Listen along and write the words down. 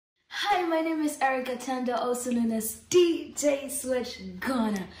Hi, my name is Erica Tanda, also known as DJ Switch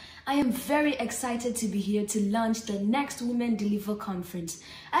Ghana. I am very excited to be here to launch the next Women Deliver Conference.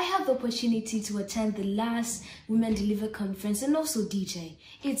 I had the opportunity to attend the last Women Deliver Conference and also DJ.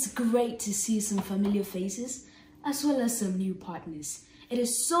 It's great to see some familiar faces as well as some new partners. It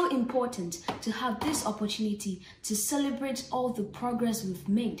is so important to have this opportunity to celebrate all the progress we've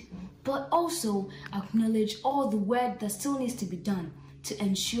made, but also acknowledge all the work that still needs to be done to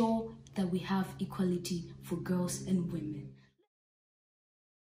ensure that we have equality for girls and women.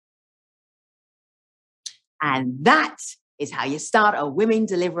 And that is how you start a Women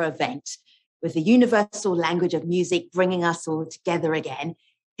Deliver event, with the universal language of music bringing us all together again.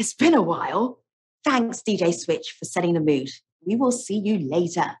 It's been a while. Thanks, DJ Switch, for setting the mood. We will see you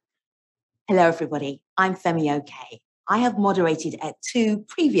later. Hello, everybody. I'm Femi OK. I have moderated at 2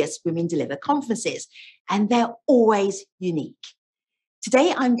 previous Women Deliver conferences, and they're always unique.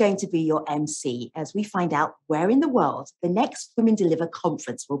 Today, I'm going to be your MC as we find out where in the world the next Women Deliver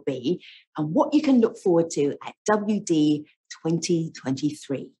conference will be and what you can look forward to at WD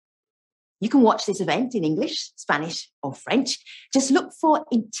 2023. You can watch this event in English, Spanish, or French. Just look for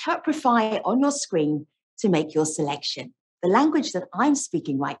Interprify on your screen to make your selection. The language that I'm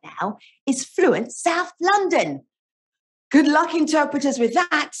speaking right now is fluent South London. Good luck, interpreters, with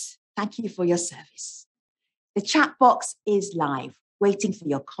that. Thank you for your service. The chat box is live, waiting for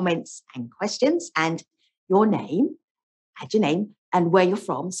your comments and questions and your name, add your name and where you're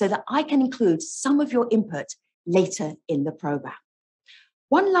from so that I can include some of your input later in the program.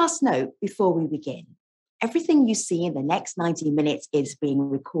 One last note before we begin. Everything you see in the next 90 minutes is being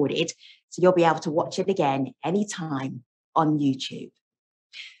recorded, so you'll be able to watch it again anytime on YouTube.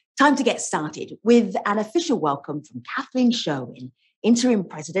 Time to get started with an official welcome from Kathleen Sherwin, Interim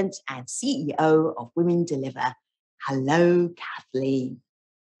President and CEO of Women Deliver. Hello, Kathleen.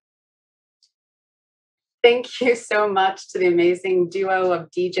 Thank you so much to the amazing duo of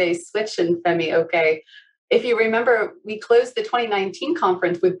DJ Switch and Femi OK. If you remember, we closed the 2019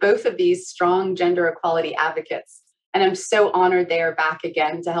 conference with both of these strong gender equality advocates, and I'm so honored they are back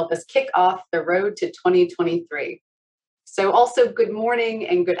again to help us kick off the road to 2023. So also good morning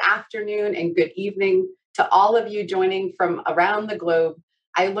and good afternoon and good evening to all of you joining from around the globe.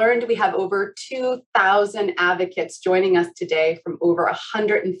 I learned we have over 2,000 advocates joining us today from over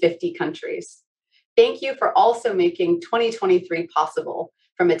 150 countries. Thank you for also making 2023 possible,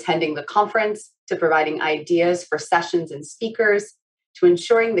 from attending the conference to providing ideas for sessions and speakers, to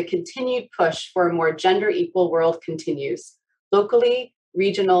ensuring the continued push for a more gender equal world continues, locally,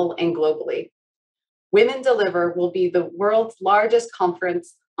 regional, and globally. Women Deliver will be the world's largest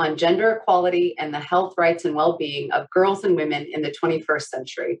conference on gender equality and the health, rights, and well-being of girls and women in the 21st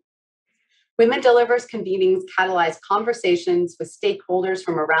century. Women Deliver's convenings catalyze conversations with stakeholders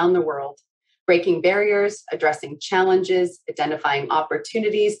from around the world, breaking barriers, addressing challenges, identifying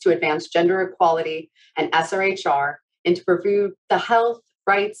opportunities to advance gender equality and SRHR, and to improve the health,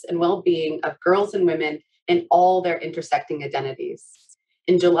 rights, and well-being of girls and women in all their intersecting identities.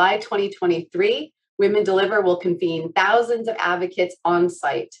 In July 2023, Women Deliver will convene thousands of advocates on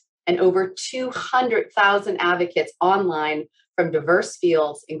site and over 200,000 advocates online from diverse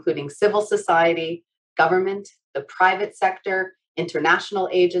fields, including civil society, government, the private sector, international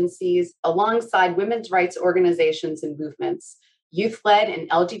agencies, alongside women's rights organizations and movements, youth-led and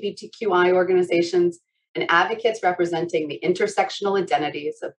LGBTQIA organizations, and advocates representing the intersectional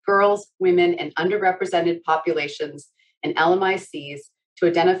identities of girls, women, and underrepresented populations and LMICs to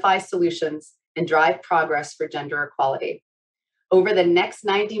identify solutions and drive progress for gender equality. Over the next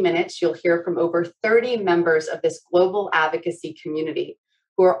 90 minutes, you'll hear from over 30 members of this global advocacy community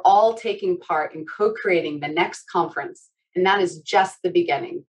who are all taking part in co-creating the next conference, and that is just the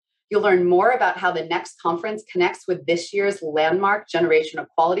beginning. You'll learn more about how the next conference connects with this year's landmark Generation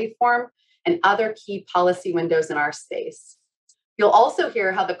Equality Forum and other key policy windows in our space. You'll also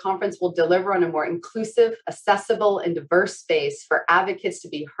hear how the conference will deliver on a more inclusive, accessible, and diverse space for advocates to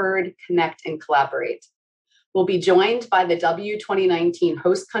be heard, connect, and collaborate. We'll be joined by the W2019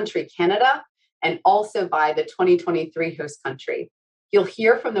 host country, Canada, and also by the 2023 host country. You'll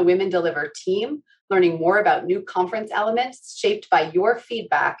hear from the Women Deliver team, learning more about new conference elements shaped by your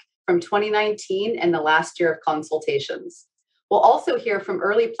feedback from 2019 and the last year of consultations. We'll also hear from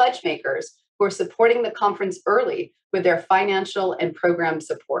early pledge makers who are supporting the conference early with their financial and program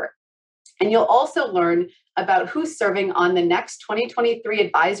support. And you'll also learn about who's serving on the next 2023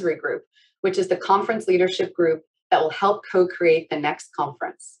 advisory group, which is the conference leadership group that will help co-create the next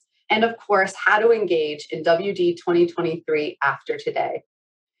conference. And of course, how to engage in WD 2023 after today.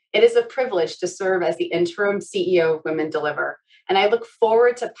 It is a privilege to serve as the interim CEO of Women Deliver, and I look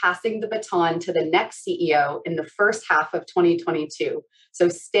forward to passing the baton to the next CEO in the first half of 2022. So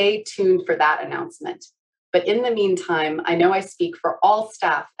stay tuned for that announcement. But in the meantime, I know I speak for all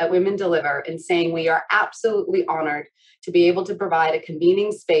staff at Women Deliver in saying we are absolutely honored to be able to provide a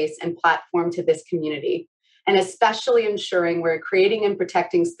convening space and platform to this community, and especially ensuring we're creating and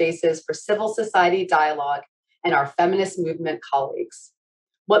protecting spaces for civil society dialogue and our feminist movement colleagues.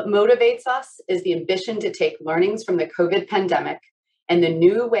 What motivates us is the ambition to take learnings from the COVID pandemic and the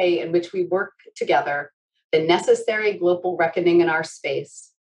new way in which we work together, the necessary global reckoning in our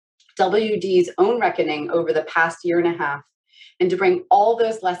space, WD's own reckoning over the past year and a half, and to bring all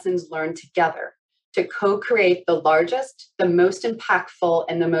those lessons learned together to co-create the largest, the most impactful,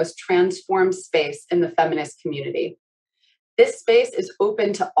 and the most transformed space in the feminist community. This space is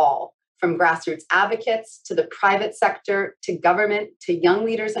open to all, from grassroots advocates to the private sector, to government, to young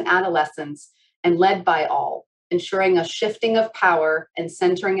leaders and adolescents, and led by all, ensuring a shifting of power and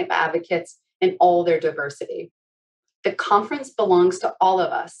centering of advocates in all their diversity. The conference belongs to all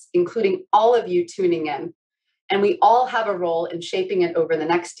of us, including all of you tuning in, and we all have a role in shaping it over the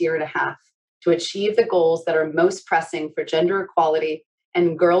next year and a half to achieve the goals that are most pressing for gender equality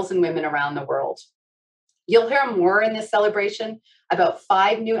and girls and women around the world. You'll hear more in this celebration about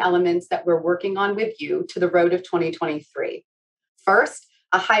 5 new elements that we're working on with you to the road of 2023. First,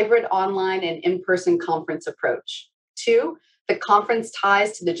 a hybrid online and in-person conference approach. 2, the conference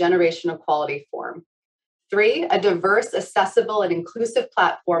ties to the Generation Equality Forum. 3, a diverse, accessible, and inclusive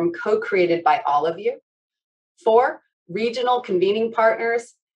platform co-created by all of you. 4, regional convening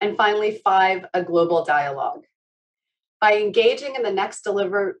partners. And finally, 5, a global dialogue. By engaging in the next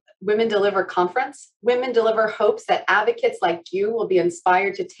Women Deliver conference, Women Deliver hopes that advocates like you will be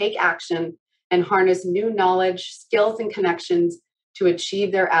inspired to take action and harness new knowledge, skills, and connections to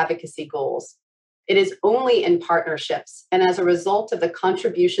achieve their advocacy goals. It is only in partnerships and as a result of the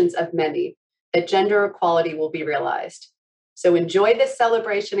contributions of many that gender equality will be realized. So enjoy this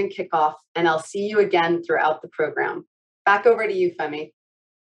celebration and kickoff, and I'll see you again throughout the program. Back over to you, Femi.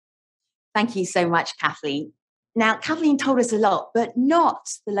 Thank you so much, Kathleen. Now, Kathleen told us a lot, but not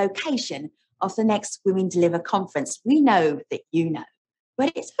the location of the next Women Deliver conference. We know that you know,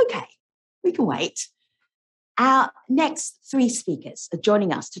 but it's okay. We can wait. Our next 3 speakers are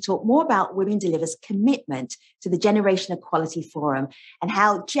joining us to talk more about Women Deliver's commitment to the Generation Equality Forum and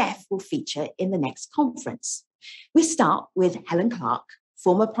how Jeff will feature in the next conference. We start with Helen Clark,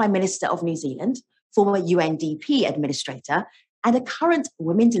 former Prime Minister of New Zealand, former UNDP administrator, and a current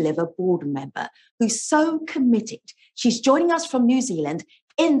Women Deliver board member who's so committed. She's joining us from New Zealand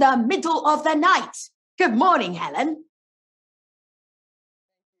in the middle of the night. Good morning, Helen.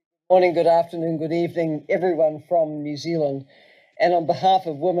 Morning, good afternoon, good evening, everyone from New Zealand. And on behalf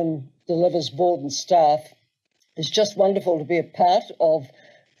of Women Deliver's board and staff, it's just wonderful to be a part of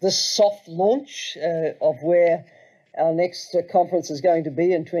this soft launch of where our next conference is going to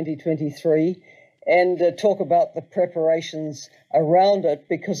be in 2023. And talk about the preparations around it,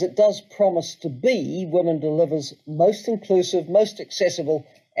 because it does promise to be Women Deliver's most inclusive, most accessible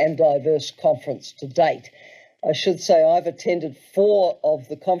and diverse conference to date. I should say I've attended 4 of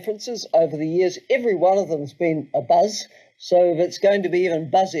the conferences over the years. Every one of them's been a buzz, so if it's going to be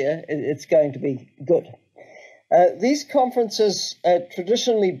even buzzier, it's going to be good. These conferences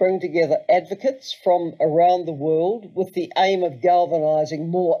traditionally bring together advocates from around the world with the aim of galvanising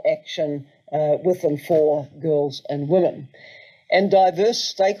more action with and for girls and women. And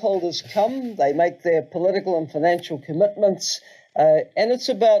diverse stakeholders come, they make their political and financial commitments, and it's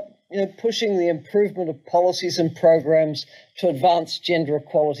about pushing the improvement of policies and programs to advance gender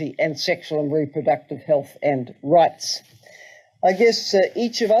equality and sexual and reproductive health and rights. I guess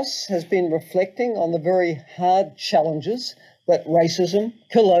each of us has been reflecting on the very hard challenges that racism,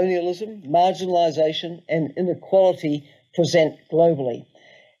 colonialism, marginalisation and inequality present globally.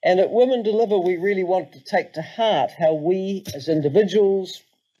 And at Women Deliver, we really want to take to heart how we as individuals,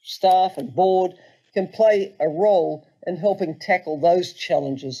 staff and board can play a role in helping tackle those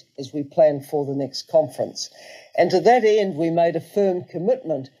challenges as we plan for the next conference. And to that end, we made a firm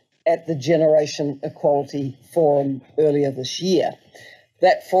commitment at the Generation Equality Forum earlier this year.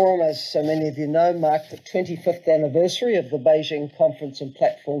 That forum, as so many of you know, marked the 25th anniversary of the Beijing Conference and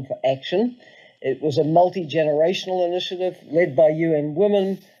Platform for Action. It was a multi-generational initiative led by UN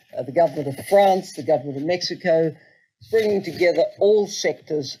Women, the government of France, the government of Mexico, bringing together all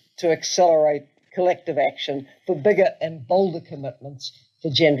sectors to accelerate collective action for bigger and bolder commitments to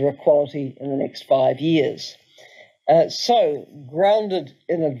gender equality in the next 5 years. So, grounded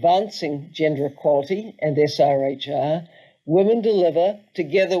in advancing gender equality and SRHR, Women Deliver,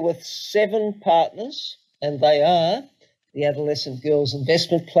 together with 7 partners, and they are the Adolescent Girls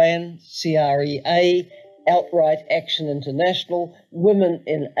Investment Plan, CREA, Outright Action International, Women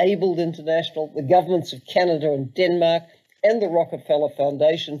Enabled International, the governments of Canada and Denmark, and the Rockefeller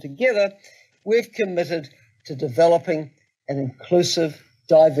Foundation. Together, we've committed to developing an inclusive,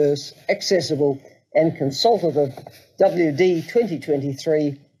 diverse, accessible, and consultative WD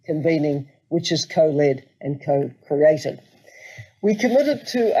 2023 convening, which is co-led and co-created. We committed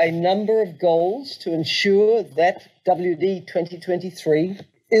to a number of goals to ensure that WD 2023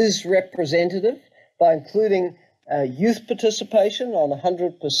 is representative by including youth participation on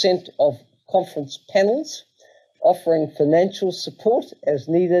 100% of conference panels, offering financial support as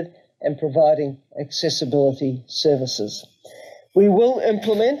needed, and providing accessibility services. We will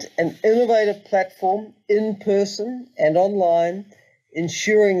implement an innovative platform in person and online,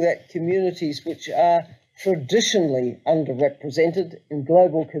 ensuring that communities which are traditionally underrepresented in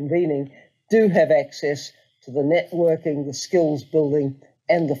global convening do have access to the networking, the skills building,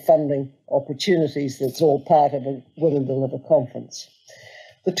 and the funding opportunities that's all part of a Women Deliver conference.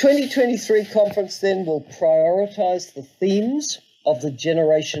 The 2023 conference then will prioritise the themes of the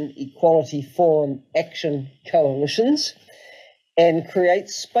Generation Equality Forum Action Coalitions and create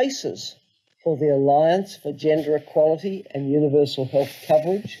spaces for the Alliance for Gender Equality and Universal Health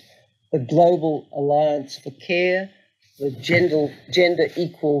Coverage, the Global Alliance for Care, the Gender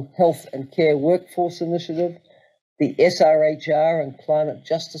Equal Health and Care Workforce Initiative, the SRHR and Climate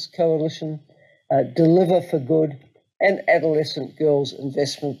Justice Coalition, Deliver for Good, and Adolescent Girls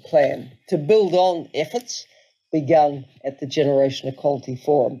Investment Plan, to build on efforts begun at the Generation Equality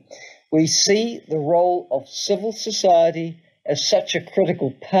Forum. We see the role of civil society as such a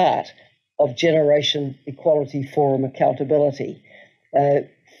critical part of Generation Equality Forum accountability.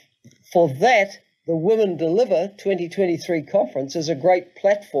 For that, the Women Deliver 2023 conference is a great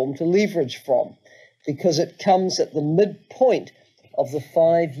platform to leverage from, because it comes at the midpoint of the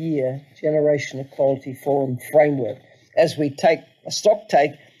 5-year Generation Equality Forum framework, as we take a stock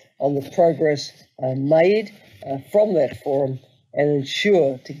take on the progress made from that forum and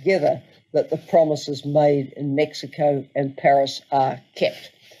ensure together that the promises made in Mexico and Paris are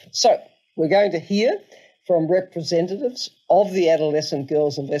kept. So we're going to hear from representatives of the Adolescent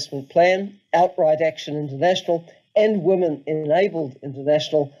Girls Investment Plan, Outright Action International, and Women Enabled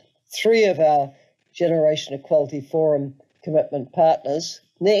International, 3 of our Generation Equality Forum commitment partners,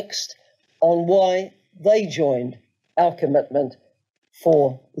 next on why they joined our commitment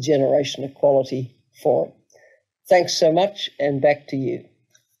for the Generation Equality Forum. Thanks so much, and back to you.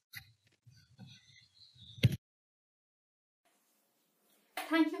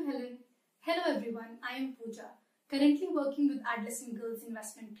 Thank you, Helen. Hello everyone, I am Pooja, currently working with Adolescent Girls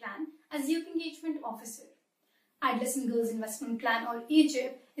Investment Plan as Youth Engagement Officer. Adolescent Girls Investment Plan, or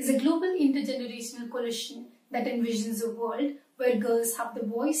AGIP, is a global intergenerational coalition that envisions a world where girls have the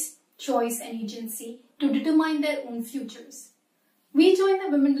voice, choice and agency to determine their own futures. We joined the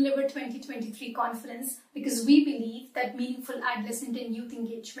Women Deliver 2023 conference because we believe that meaningful adolescent and youth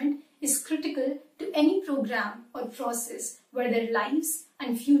engagement is critical to any program or process where their lives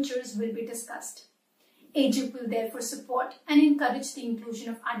and futures will be discussed. AGIP will therefore support and encourage the inclusion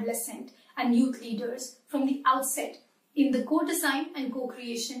of adolescent and youth leaders from the outset in the co-design and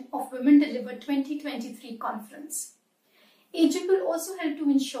co-creation of Women Deliver 2023 conference. AGIP will also help to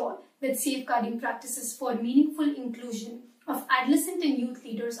ensure that safeguarding practices for meaningful inclusion of adolescent and youth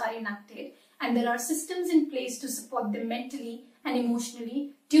leaders are enacted, and there are systems in place to support them mentally and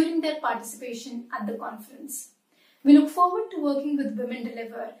emotionally during their participation at the conference. We look forward to working with Women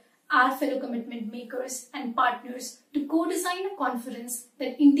Deliver, our fellow commitment makers and partners, to co-design a conference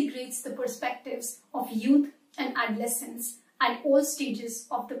that integrates the perspectives of youth and adolescents at all stages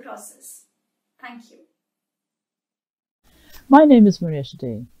of the process. Thank you. My name is Maria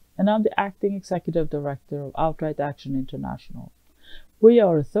Shade, and I'm the Acting Executive Director of Outright Action International. We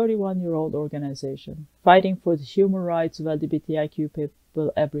are a 31-year-old organization fighting for the human rights of LGBTIQ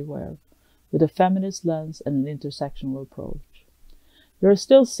people everywhere, with a feminist lens and an intersectional approach. There are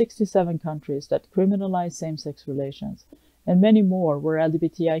still 67 countries that criminalize same-sex relations, and many more where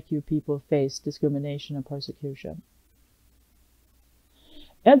LGBTIQ people face discrimination and persecution.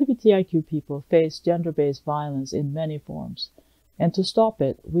 LGBTIQ people face gender-based violence in many forms, and to stop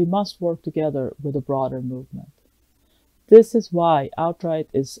it, we must work together with a broader movement. This is why Outright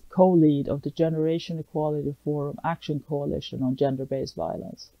is co-lead of the Generation Equality Forum Action Coalition on Gender-Based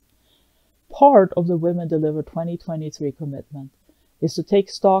Violence. Part of the Women Deliver 2023 commitment is to take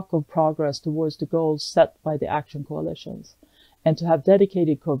stock of progress towards the goals set by the action coalitions, and to have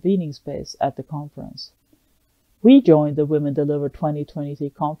dedicated convening space at the conference. We joined the Women Deliver 2023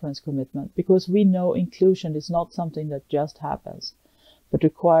 conference commitment because we know inclusion is not something that just happens, but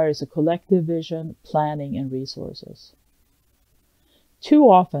requires a collective vision, planning, and resources. Too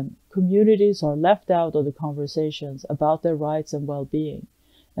often, communities are left out of the conversations about their rights and well-being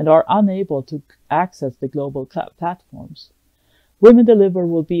and are unable to access the global platforms. Women Deliver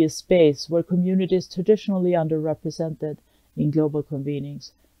will be a space where communities traditionally underrepresented in global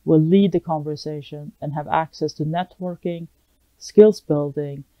convenings will lead the conversation and have access to networking, skills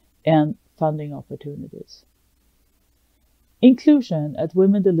building, and funding opportunities. Inclusion at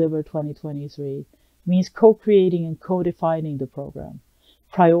Women Deliver 2023 means co-creating and co-defining the program,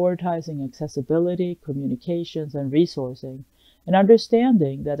 prioritizing accessibility, communications, and resourcing, and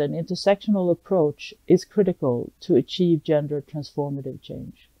understanding that an intersectional approach is critical to achieve gender transformative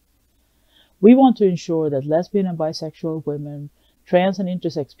change. We want to ensure that lesbian and bisexual women, trans and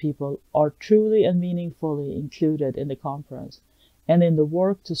intersex people are truly and meaningfully included in the conference and in the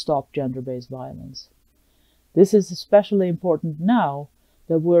work to stop gender-based violence. This is especially important now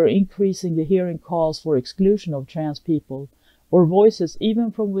that we're increasing the hearing calls for exclusion of trans people or voices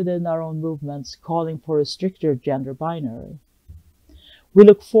even from within our own movements calling for a stricter gender binary. We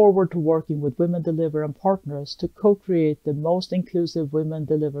look forward to working with Women Deliver and partners to co-create the most inclusive Women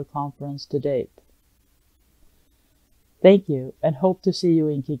Deliver conference to date. Thank you, and hope to see you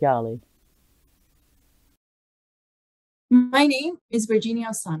in Kigali. My name is Virginia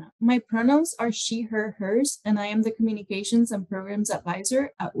Osana. My pronouns are she, her, hers, and I am the Communications and Programs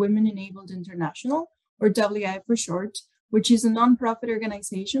Advisor at Women Enabled International, or WI for short, which is a nonprofit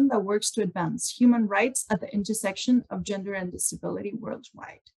organization that works to advance human rights at the intersection of gender and disability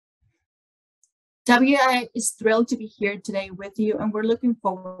worldwide. WI is thrilled to be here today with you, and we're looking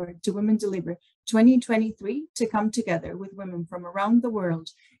forward to Women Deliver 2023 to come together with women from around the world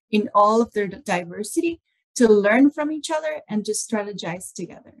in all of their diversity to learn from each other and to strategize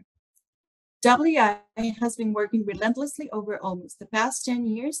together. WI has been working relentlessly over almost the past 10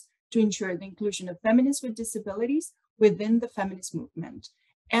 years to ensure the inclusion of feminists with disabilities within the feminist movement.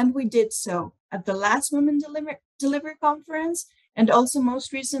 And we did so at the last Women Deliver conference, and also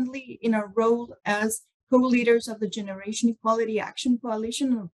most recently in our role as co-leaders of the Generation Equality Action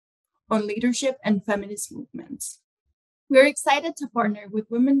Coalition on Leadership and Feminist Movements. We're excited to partner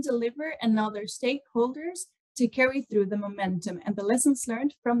with Women Deliver and other stakeholders to carry through the momentum and the lessons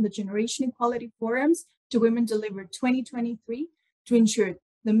learned from the Generation Equality Forums to Women Deliver 2023 to ensure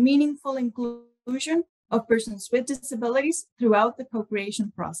the meaningful inclusion of persons with disabilities throughout the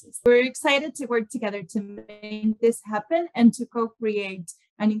co-creation process. We're excited to work together to make this happen and to co-create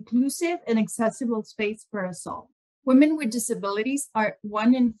an inclusive and accessible space for us all. Women with disabilities are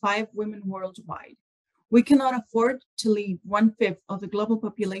 1 in 5 women worldwide. We cannot afford to leave 1/5 of the global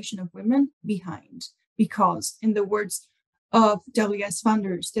population of women behind because, in the words of WS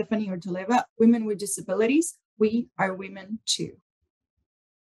founder Stephanie Ortoleva, women with disabilities, we are women too.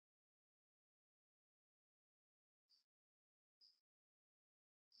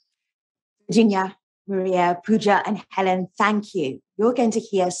 Virginia, Maria, Pooja, and Helen, thank you. You're going to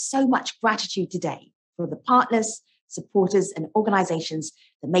hear so much gratitude today for the partners, supporters, and organizations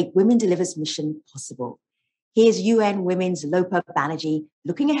that make Women Deliver's mission possible. Here's UN Women's Lopa Banerjee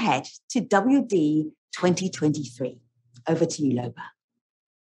looking ahead to WD 2023. Over to you, Lopa.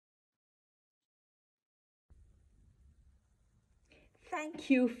 Thank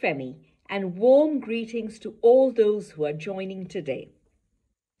you, Femi, and warm greetings to all those who are joining today.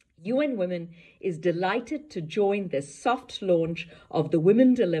 UN Women is delighted to join this soft launch of the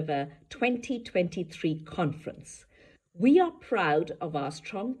Women Deliver 2023 conference. We are proud of our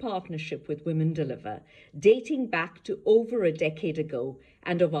strong partnership with Women Deliver, dating back to over a decade ago,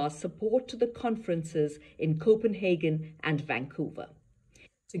 and of our support to the conferences in Copenhagen and Vancouver.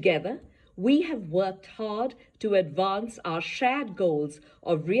 Together, we have worked hard to advance our shared goals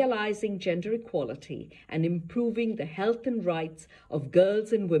of realizing gender equality and improving the health and rights of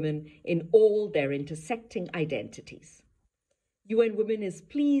girls and women in all their intersecting identities. UN Women is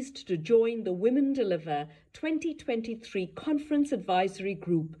pleased to join the Women Deliver 2023 Conference Advisory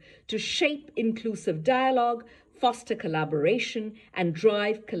Group to shape inclusive dialogue, foster collaboration, and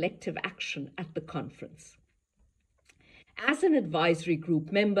drive collective action at the conference. As an advisory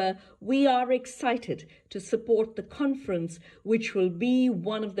group member, we are excited to support the conference, which will be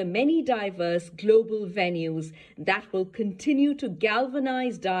one of the many diverse global venues that will continue to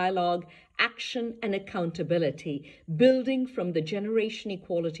galvanize dialogue, action, and accountability, building from the Generation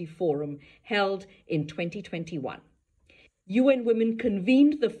Equality Forum held in 2021. UN Women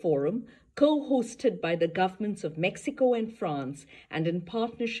convened the forum, co-hosted by the governments of Mexico and France, and in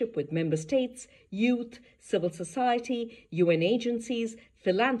partnership with member states, youth, civil society, UN agencies,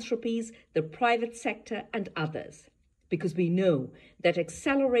 philanthropies, the private sector, and others. Because we know that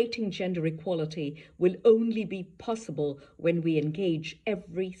accelerating gender equality will only be possible when we engage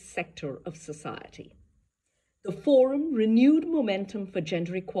every sector of society. The forum renewed momentum for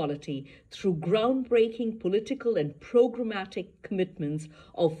gender equality through groundbreaking political and programmatic commitments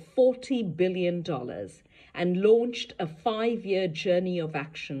of $40 billion and launched a 5-year journey of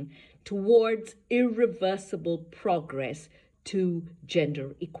action towards irreversible progress to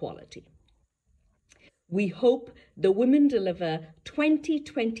gender equality. We hope the Women Deliver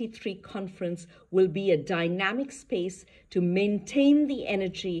 2023 conference will be a dynamic space to maintain the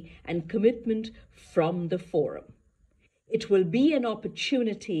energy and commitment from the forum. It will be an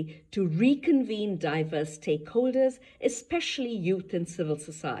opportunity to reconvene diverse stakeholders, especially youth and civil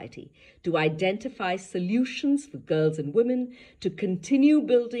society, to identify solutions for girls and women, to continue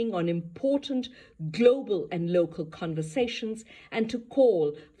building on important global and local conversations, and to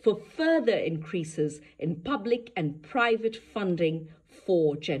call for further increases in public and private funding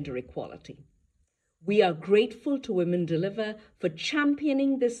for gender equality. We are grateful to Women Deliver for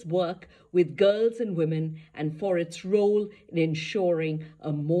championing this work with girls and women and for its role in ensuring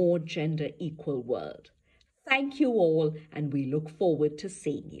a more gender equal world. Thank you all, and we look forward to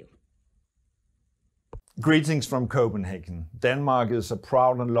seeing you. Greetings from Copenhagen. Denmark is a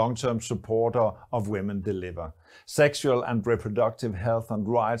proud and long-term supporter of Women Deliver. Sexual and reproductive health and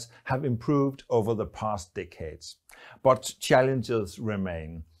rights have improved over the past decades, but challenges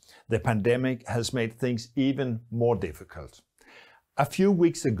remain. The pandemic has made things even more difficult. A few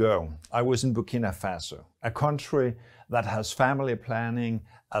weeks ago, I was in Burkina Faso, a country that has family planning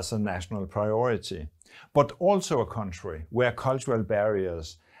as a national priority, but also a country where cultural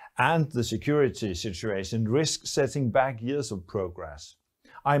barriers and the security situation risk setting back years of progress.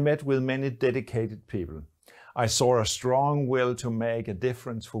 I met with many dedicated people. I saw a strong will to make a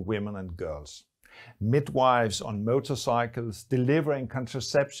difference for women and girls. Midwives on motorcycles delivering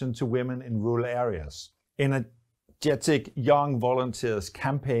contraception to women in rural areas. Energetic young volunteers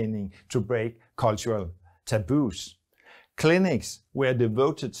campaigning to break cultural taboos. Clinics where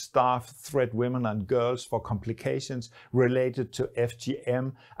devoted staff threat women and girls for complications related to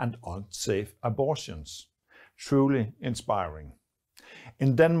FGM and unsafe abortions. Truly inspiring.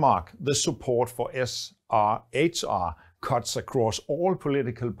 In Denmark, the support for SRHR cuts across all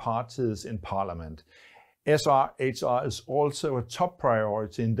political parties in parliament. SRHR is also a top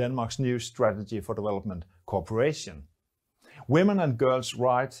priority in Denmark's new strategy for development cooperation. Women and girls'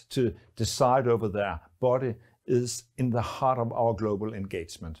 right to decide over their body is in the heart of our global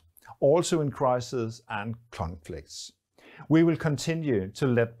engagement, also in crises and conflicts. We will continue to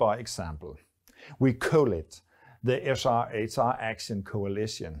lead by example. We co-led the SRHR Action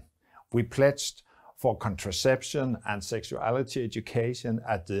Coalition. We pledged for contraception and sexuality education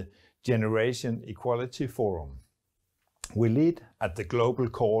at the Generation Equality Forum. We lead at the global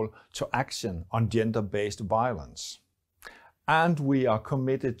call to action on gender-based violence. And we are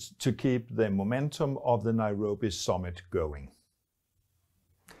committed to keep the momentum of the Nairobi Summit going.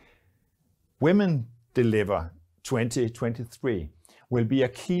 Women Deliver 2023 will be a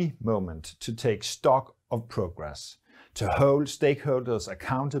key moment to take stock of progress, to hold stakeholders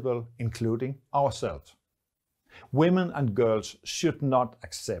accountable, including ourselves. Women and girls should not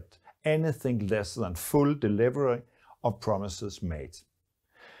accept anything less than full delivery of promises made.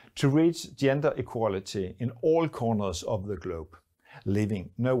 To reach gender equality in all corners of the globe,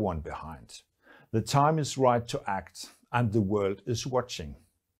 leaving no one behind. The time is right to act, and the world is watching.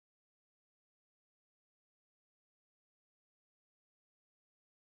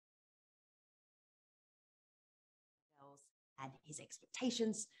 And his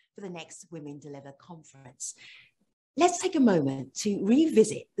expectations for the next Women Deliver conference. Let's take a moment to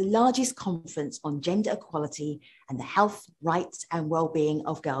revisit the largest conference on gender equality and the health, rights, and well-being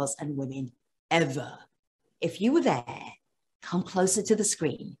of girls and women ever. If you were there, come closer to the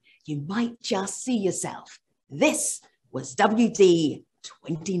screen. You might just see yourself. This was WD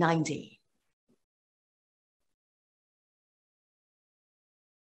 2019.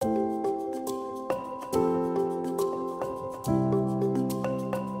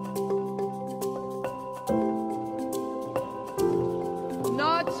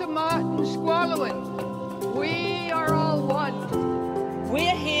 Martin swallowing. We are all one.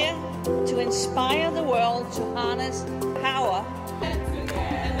 We're here to inspire the world to harness power.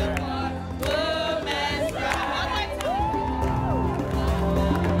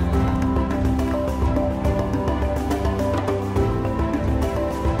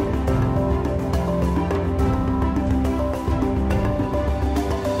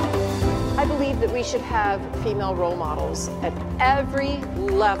 we should have female role models at every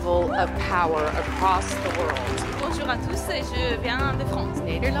level of power across the world. Bonjour à tous, je viens de France.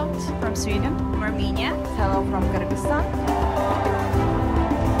 Nederland, from Sweden, Armenia. Hello from Kyrgyzstan.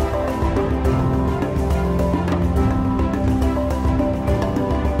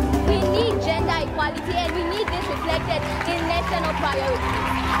 We need gender equality and we need this reflected in national priorities.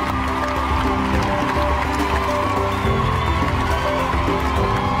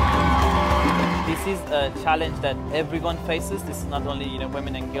 This is a challenge that everyone faces. This is not only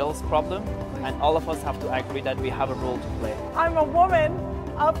women and girls problem, and all of us have to agree that we have a role to play. I'm a woman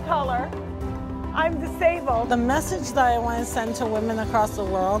of color. I'm disabled. The message that I want to send to women across the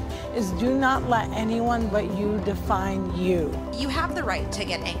world is do not let anyone but you define you. You have the right to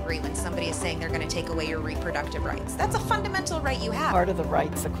get angry when somebody is saying they're going to take away your reproductive rights. That's a fundamental right you have. Part of the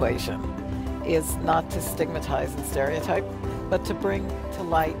rights equation is not to stigmatize and stereotype, but to bring to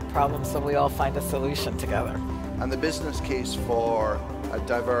light problems so we all find a solution together. And the business case for a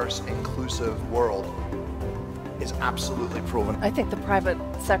diverse, inclusive world is absolutely proven. I think the private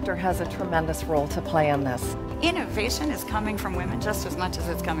sector has a tremendous role to play in this. Innovation is coming from women just as much as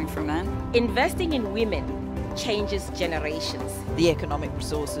it's coming from men. Investing in women changes generations. The economic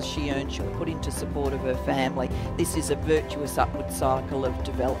resources she earns, she will put into support of her family. This is a virtuous upward cycle of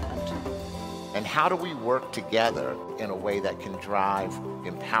development. And how do we work together in a way that can drive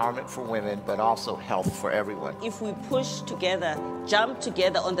empowerment for women, but also health for everyone? If we push together, jump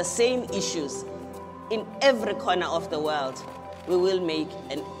together on the same issues in every corner of the world, we will make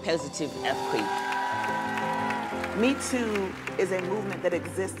a positive earthquake. Me Too is a movement that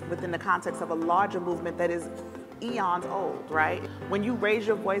exists within the context of a larger movement that is eons old, right? When you raise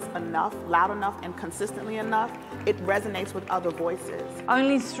your voice enough, loud enough, and consistently enough, it resonates with other voices.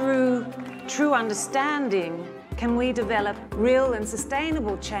 Only through true understanding can we develop real and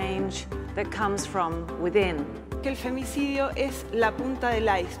sustainable change that comes from within. El femicidio es la punta del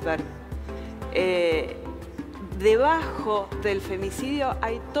iceberg. Debajo del femicidio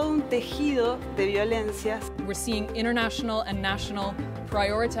hay todo un tejido de violencias. We're seeing international and national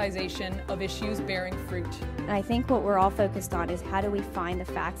prioritization of issues bearing fruit. And I think what we're all focused on is how do we find the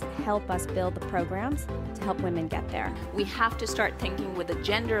facts that help us build the programs to help women get there. We have to start thinking with a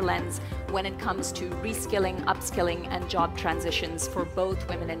gender lens when it comes to reskilling, upskilling, and job transitions for both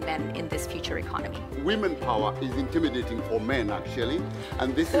women and men in this future economy. Women power is intimidating for men, actually,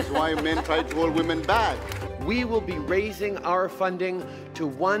 and this is why men try to hold women back. We will be raising our funding to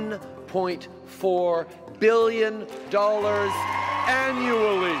 $1.4 billion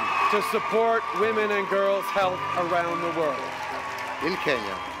annually to support women and girls' health around the world. In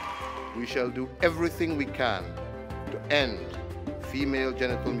Kenya, we shall do everything we can to end female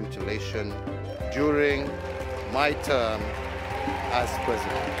genital mutilation during my term as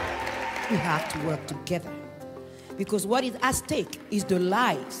president. We have to work together because what is at stake is the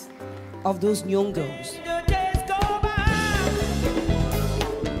lives of those young girls.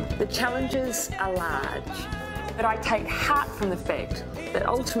 The challenges are large, but I take heart from the fact that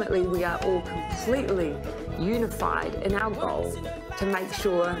ultimately we are all completely unified in our goal to make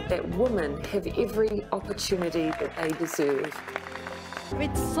sure that women have every opportunity that they deserve.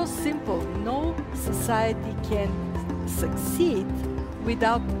 It's so simple. No society can succeed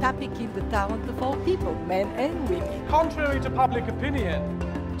without tapping in the talent of all people, men and women. Contrary to public opinion,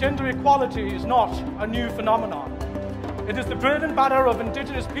 gender equality is not a new phenomenon. It is the bread and butter of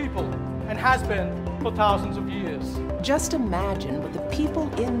indigenous people and has been for thousands of years. Just imagine what the people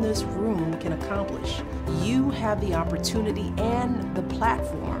in this room can accomplish. You have the opportunity and the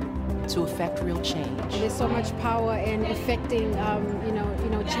platform to affect real change. There's so much power in affecting,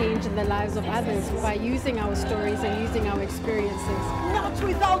 change in the lives of others by using our stories and using our experiences. Not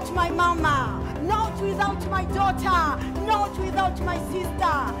without my mama, not without my daughter, not without my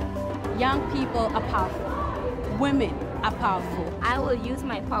sister. Young people are powerful. Women are powerful. I will use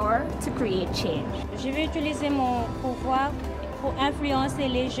my power to create change. Je vais utiliser mon pouvoir pour influencer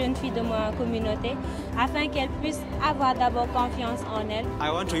les jeunes filles de ma communauté afin qu'elles puissent avoir d'abord confiance en elles.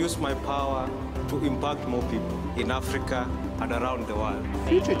 I want to use my power to impact more people in Africa and around the world.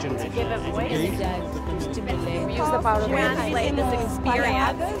 Future generations. Give a voice. To stimulate. Use the power to translate this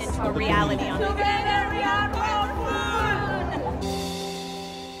experience into a reality on the ground. Together we are powerful!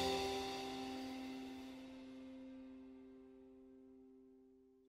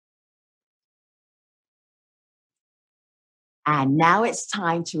 And now it's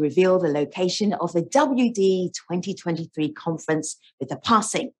time to reveal the location of the WD 2023 conference with the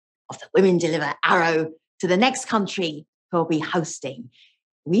passing of the Women Deliver arrow to the next country who will be hosting.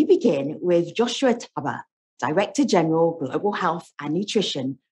 We begin with Joshua Taba, Director General, Global Health and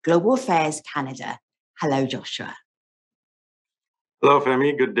Nutrition Global Affairs Canada. Hello, Joshua. Hello,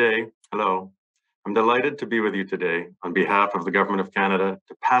 Femi. Good day. Hello. I'm delighted to be with you today on behalf of the Government of Canada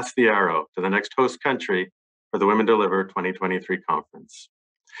to pass the arrow to the next host country for the Women Deliver 2023 conference.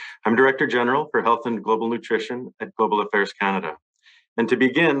 I'm Director General for Health and Global Nutrition at Global Affairs Canada. And to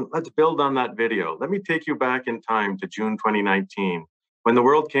begin, let's build on that video. Let me take you back in time to June 2019, when the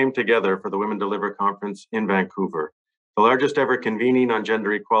world came together for the Women Deliver conference in Vancouver, the largest ever convening on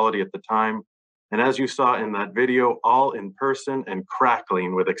gender equality at the time. And as you saw in that video, all in person and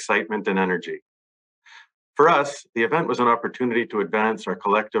crackling with excitement and energy. For us, the event was an opportunity to advance our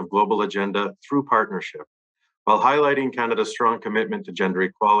collective global agenda through partnership, while highlighting Canada's strong commitment to gender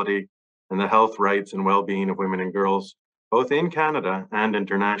equality and the health, rights, and well-being of women and girls, both in Canada and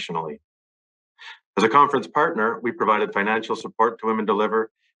internationally. As a conference partner, we provided financial support to Women Deliver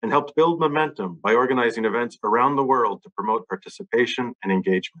and helped build momentum by organizing events around the world to promote participation and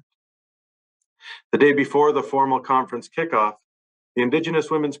engagement. The day before the formal conference kickoff, the Indigenous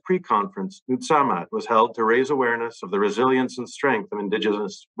Women's Pre-Conference, Nutsamat, was held to raise awareness of the resilience and strength of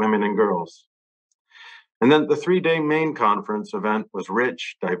Indigenous women and girls. And then the three-day main conference event was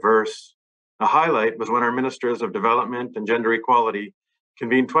rich, diverse. A highlight was when our Ministers of Development and Gender Equality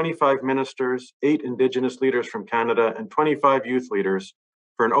convened 25 ministers, 8 Indigenous leaders from Canada, and 25 youth leaders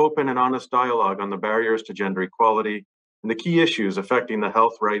for an open and honest dialogue on the barriers to gender equality and the key issues affecting the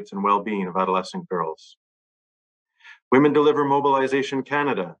health, rights, and well-being of adolescent girls. Women Deliver Mobilization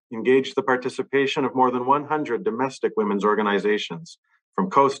Canada engaged the participation of more than 100 domestic women's organizations from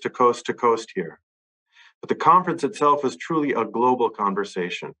coast to coast to coast here. But the conference itself was truly a global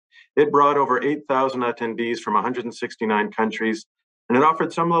conversation. It brought over 8,000 attendees from 169 countries, and it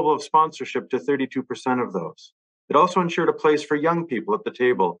offered some level of sponsorship to 32% of those. It also ensured a place for young people at the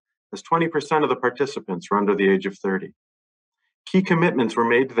table, as 20% of the participants were under the age of 30. Key commitments were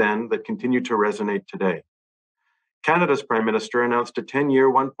made then that continue to resonate today. Canada's Prime Minister announced a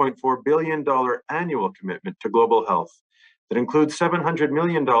 10-year, $1.4 billion annual commitment to global health that includes $700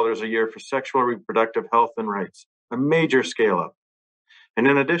 million a year for sexual reproductive health and rights, a major scale-up. And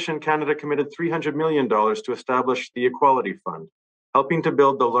in addition, Canada committed $300 million to establish the Equality Fund, helping to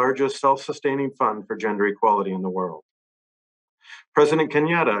build the largest self-sustaining fund for gender equality in the world. President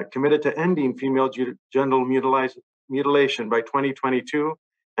Kenyatta committed to ending female genital mutilation by 2022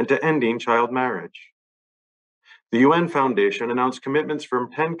 and to ending child marriage. The UN Foundation announced commitments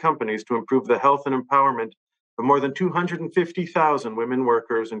from 10 companies to improve the health and empowerment of more than 250,000 women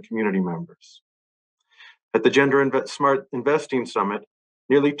workers and community members. At the Gender Smart Investing Summit,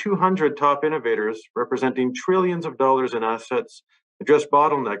 nearly 200 top innovators representing trillions of dollars in assets address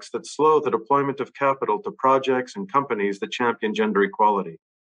bottlenecks that slow the deployment of capital to projects and companies that champion gender equality.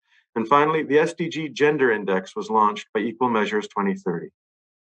 And finally, the SDG Gender Index was launched by Equal Measures 2030.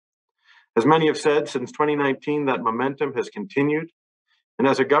 As many have said, since 2019, that momentum has continued. And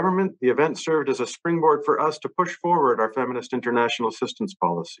as a government, the event served as a springboard for us to push forward our feminist international assistance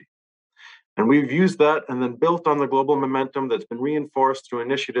policy. And we've used that and then built on the global momentum that's been reinforced through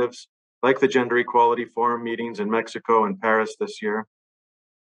initiatives like the Gender Equality Forum meetings in Mexico and Paris this year.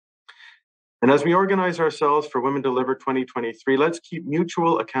 And as we organize ourselves for Women Deliver 2023, let's keep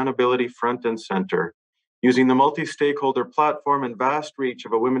mutual accountability front and center, using the multi-stakeholder platform and vast reach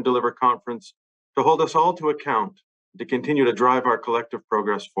of a Women Deliver conference to hold us all to account, to continue to drive our collective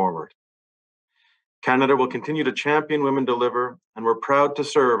progress forward. Canada will continue to champion Women Deliver, and we're proud to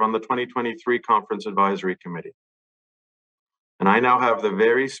serve on the 2023 Conference Advisory Committee. And I now have the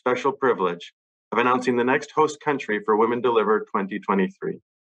very special privilege of announcing the next host country for Women Deliver 2023.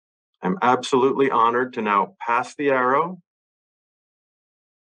 I'm absolutely honored to now pass the arrow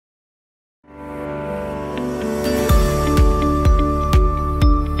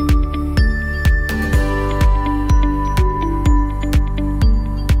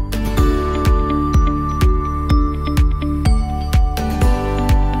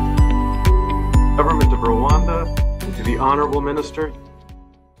Government of Rwanda and to the Honorable Minister.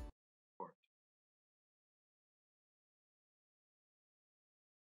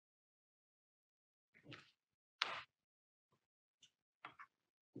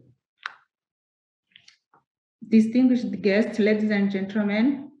 Distinguished guests, ladies and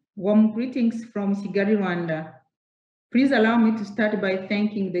gentlemen, warm greetings from Kigali, Rwanda. Please allow me to start by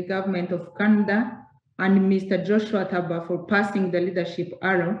thanking the Government of Canada and Mr. Joshua Taba for passing the leadership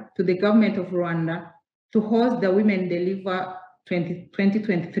arrow to the Government of Rwanda to host the Women Deliver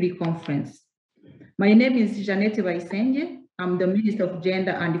 2023 conference. My name is Jeannette Bayisenge. I'm the Minister of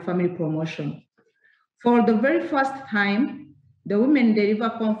Gender and Family Promotion. For the very first time, the Women Deliver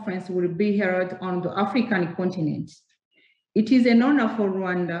conference will be held on the African continent. It is an honor for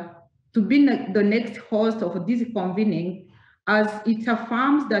Rwanda to be the next host of this convening, as it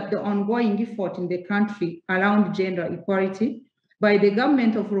affirms that the ongoing effort in the country around gender equality by the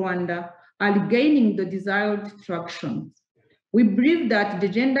government of Rwanda are gaining the desired traction. We believe that the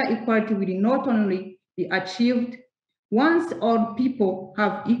gender equality will not only be achieved once all people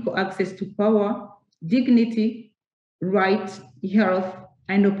have equal access to power, dignity, rights, health,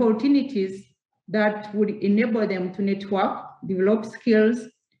 and opportunities that would enable them to network, develop skills,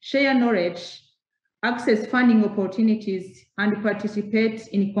 share knowledge, access funding opportunities, and participate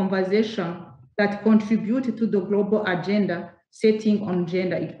in conversation that contribute to the global agenda setting on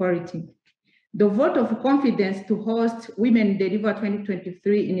gender equality. The vote of confidence to host Women Deliver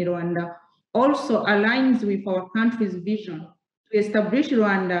 2023 in Rwanda also aligns with our country's vision to establish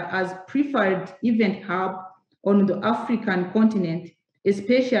Rwanda as preferred event hub on the African continent,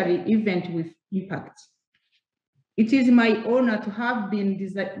 especially event with impact. It is my honor to have been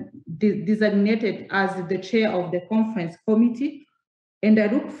designated as the chair of the conference committee, and I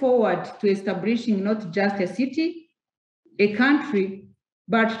look forward to establishing not just a city, a country,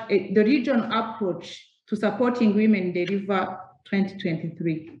 but the regional approach to supporting Women Deliver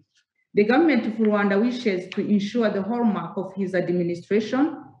 2023. The government of Rwanda wishes to ensure the hallmark of his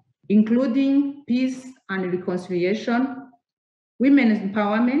administration, including peace and reconciliation, women's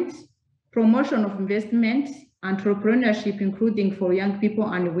empowerment, promotion of investment, entrepreneurship, including for young people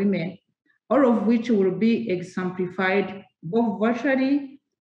and women, all of which will be exemplified both virtually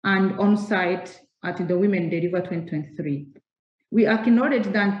and on-site at the Women Deliver 2023. We acknowledge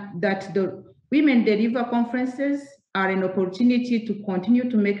that the Women Deliver conferences are an opportunity to continue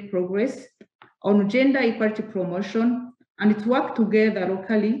to make progress on gender equality promotion and to work together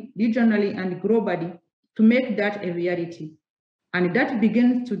locally, regionally, and globally to make that a reality. And that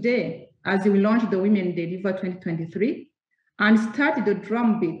begins today as we launch the Women Deliver 2023 and start the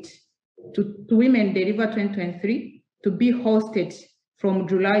drumbeat to Women Deliver 2023 to be hosted from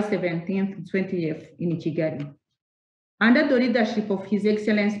July 17th to 20th in Kigali. Under the leadership of His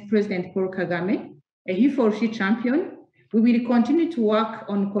Excellency President Paul Kagame, a he for she champion, we will continue to work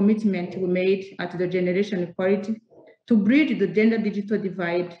on commitment we made at the Generation Equality to bridge the gender digital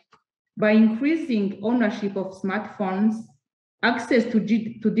divide by increasing ownership of smartphones, access to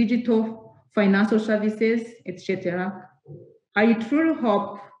digital financial services, etc. I truly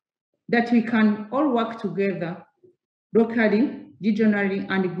hope that we can all work together locally, regionally,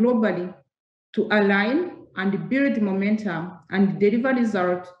 and globally to align and build momentum and deliver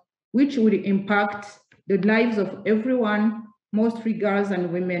results which will impact the lives of everyone, mostly girls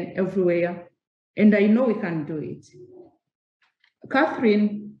and women everywhere. And I know we can do it.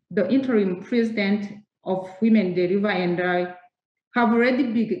 Catherine, the interim president of Women Deliver, and I have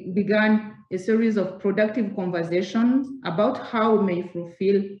already begun a series of productive conversations about how we may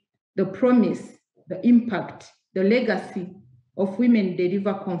fulfill the promise, the impact, the legacy of Women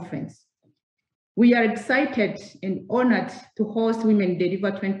Deliver Conference. We are excited and honored to host Women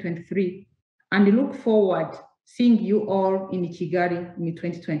Deliver 2023 and look forward seeing you all in Kigali in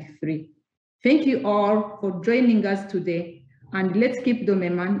 2023. Thank you all for joining us today, and let's keep the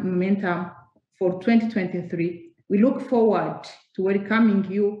momentum for 2023. We look forward to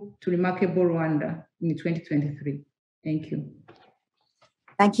welcoming you to remarkable Rwanda in 2023. Thank you.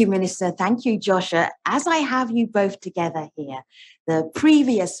 Thank you, Minister. Thank you, Joshua. As I have you both together here, the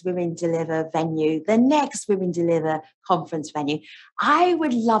previous Women Deliver venue, the next Women Deliver conference venue, I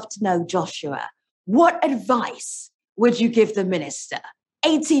would love to know, Joshua, what advice would you give the Minister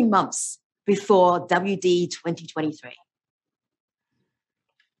 18 months before WD 2023?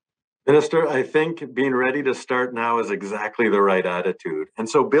 Minister, I think being ready to start now is exactly the right attitude. And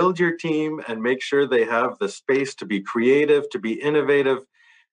so build your team and make sure they have the space to be creative, to be innovative,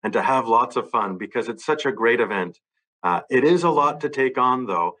 and to have lots of fun, because it's such a great event. It is a lot to take on,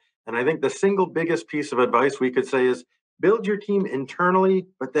 though. And I think the single biggest piece of advice we could say is build your team internally,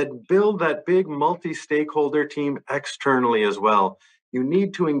 but then build that big multi-stakeholder team externally as well. You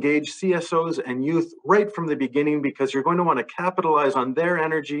need to engage CSOs and youth right from the beginning, because you're going to want to capitalize on their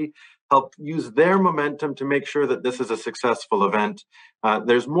energy, help use their momentum to make sure that this is a successful event.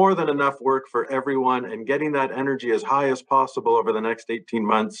 There's more than enough work for everyone, and getting that energy as high as possible over the next 18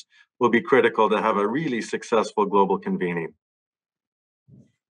 months will be critical to have a really successful global convening.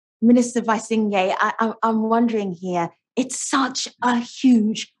 Minister Vasinge, I'm wondering here, it's such a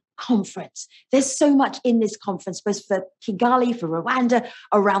huge conference. There's so much in this conference, both for Kigali, for Rwanda,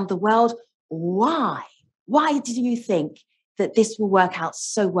 around the world. Why? Why do you think that this will work out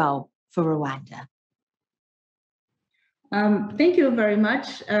so well for Rwanda? Thank you very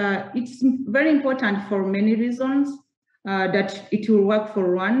much. It's very important for many reasons. that it will work for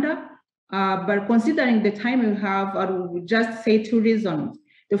Rwanda. But considering the time we have, I will just say two reasons.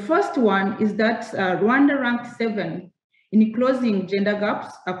 The first one is that Rwanda ranked 7th in closing gender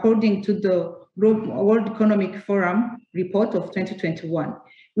gaps according to the World Economic Forum report of 2021.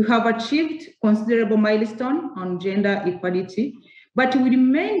 We have achieved considerable milestone on gender equality, but we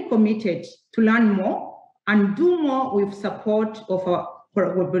remain committed to learn more and do more with support of our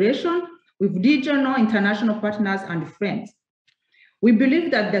collaboration with regional, international partners and friends. We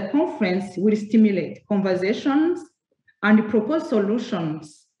believe that the conference will stimulate conversations and propose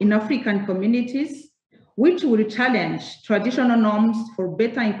solutions in African communities, which will challenge traditional norms for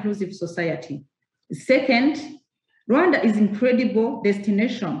better inclusive society. Second, Rwanda is an incredible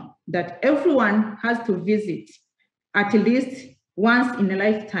destination that everyone has to visit at least once in a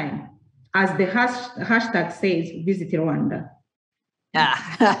lifetime, as the hashtag says, visit Rwanda.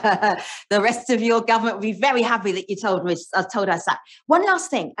 The rest of your government will be very happy that you told us that. One last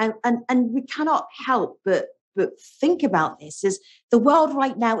thing, and we cannot help but think about this, is the world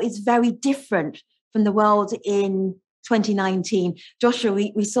right now is very different from the world in 2019. Joshua,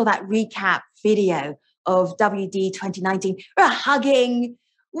 we saw that recap video of WD 2019. We're hugging,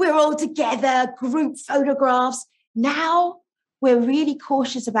 we're all together, group photographs. Now we're really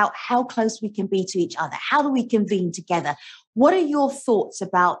cautious about how close we can be to each other. How do we convene together? What are your thoughts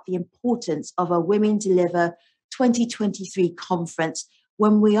about the importance of a Women Deliver 2023 conference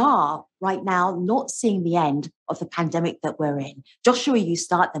when we are right now not seeing the end of the pandemic that we're in? Joshua, you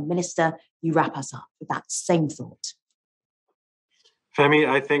start, the Minister, you wrap us up with that same thought. Femi,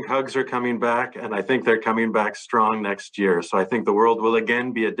 I think hugs are coming back, and I think they're coming back strong next year. So I think the world will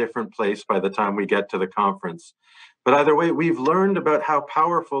again be a different place by the time we get to the conference. But either way, we've learned about how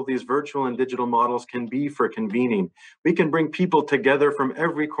powerful these virtual and digital models can be for convening. We can bring people together from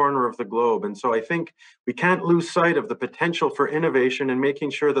every corner of the globe. And so I think we can't lose sight of the potential for innovation and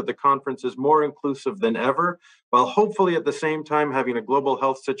making sure that the conference is more inclusive than ever, while hopefully at the same time having a global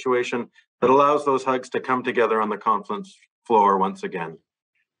health situation that allows those hugs to come together on the conference floor once again.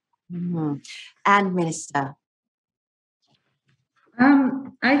 Mm-hmm. And Minister.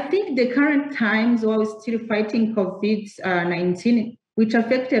 I think the current times while we're still fighting COVID-19, which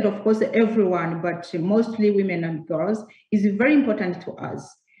affected, of course, everyone, but mostly women and girls, is very important to us.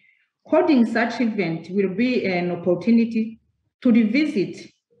 Holding such event will be an opportunity to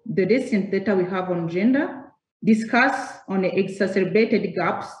revisit the recent data we have on gender, discuss on the exacerbated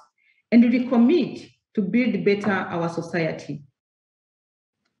gaps, and recommit to build better our society.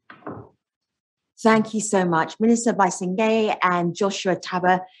 Thank you so much. Minister Baisengay and Joshua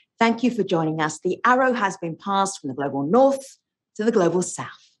Taba, thank you for joining us. The arrow has been passed from the global north to the global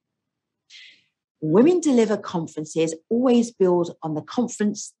south. Women Deliver conferences always build on the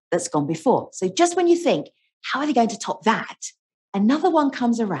conference that's gone before. So just when you think, how are they going to top that? Another one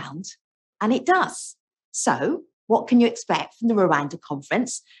comes around, and it does. So what can you expect from the Rwanda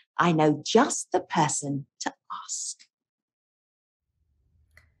conference? I know just the person to ask.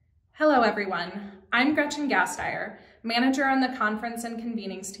 Hello, everyone. I'm Gretchen Gasteyer, manager on the conference and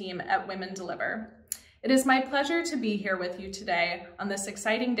convenings team at Women Deliver. It is my pleasure to be here with you today on this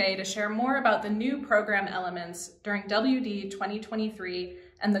exciting day to share more about the new program elements during WD 2023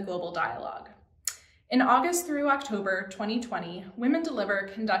 and the Global Dialogue. In August through October 2020, Women Deliver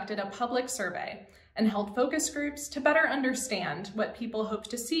conducted a public survey and held focus groups to better understand what people hope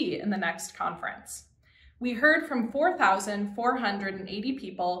to see in the next conference. We heard from 4,480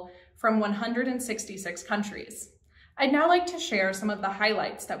 people from 166 countries. I'd now like to share some of the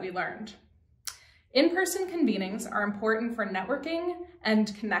highlights that we learned. In-person convenings are important for networking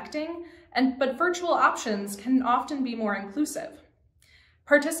and connecting, but virtual options can often be more inclusive.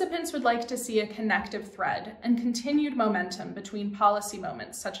 Participants would like to see a connective thread and continued momentum between policy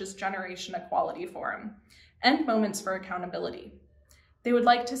moments such as Generation Equality Forum and moments for accountability. They would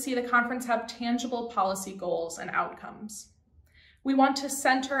like to see the conference have tangible policy goals and outcomes. We want to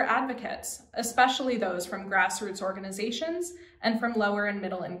center advocates, especially those from grassroots organizations and from lower and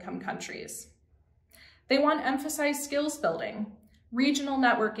middle income countries. They want emphasized skills building, regional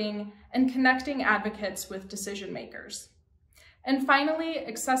networking, and connecting advocates with decision makers. And finally,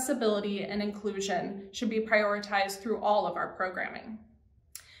 accessibility and inclusion should be prioritized through all of our programming.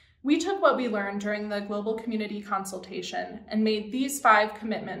 We took what we learned during the global community consultation and made these 5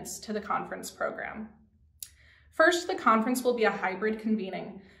 commitments to the conference program. First, the conference will be a hybrid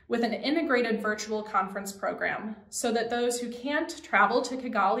convening with an integrated virtual conference program so that those who can't travel to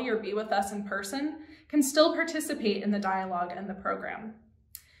Kigali or be with us in person can still participate in the dialogue and the program.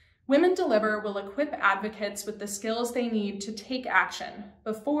 Women Deliver will equip advocates with the skills they need to take action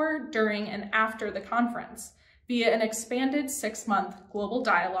before, during, and after the conference, via an expanded 6-month global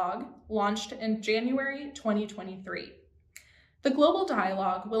dialogue launched in January 2023. The global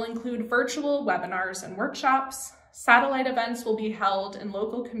dialogue will include virtual webinars and workshops, satellite events will be held in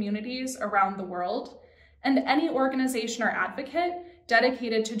local communities around the world, and any organization or advocate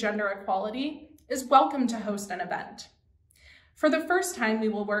dedicated to gender equality is welcome to host an event. For the first time, we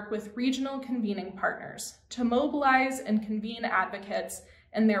will work with regional convening partners to mobilize and convene advocates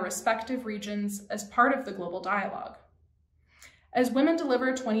in their respective regions as part of the global dialogue. As Women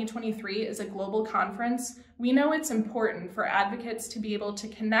Deliver 2023 is a global conference, we know it's important for advocates to be able to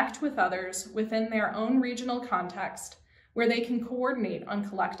connect with others within their own regional context where they can coordinate on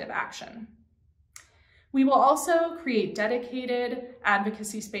collective action. We will also create dedicated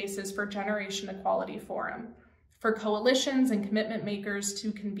advocacy spaces for Generation Equality Forum, for coalitions and commitment makers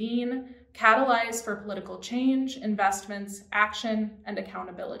to convene, catalyze for political change, investments, action, and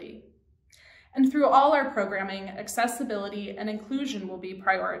accountability. And through all our programming, accessibility and inclusion will be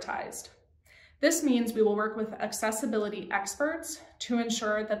prioritized. This means we will work with accessibility experts to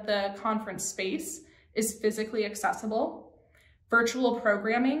ensure that the conference space is physically accessible. Virtual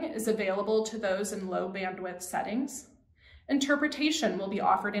programming is available to those in low bandwidth settings. Interpretation will be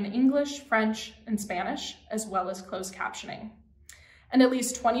offered in English, French, and Spanish, as well as closed captioning. And at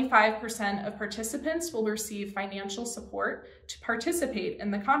least 25% of participants will receive financial support to participate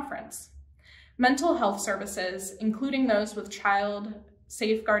in the conference. Mental health services, including those with child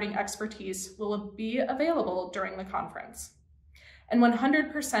safeguarding expertise, will be available during the conference. And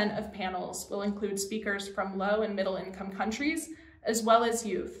 100% of panels will include speakers from low and middle income countries, as well as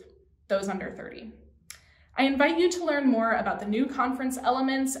youth, those under 30. I invite you to learn more about the new conference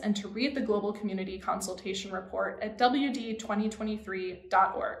elements and to read the Global Community Consultation Report at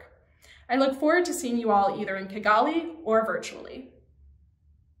wd2023.org. I look forward to seeing you all either in Kigali or virtually.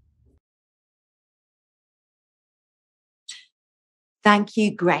 Thank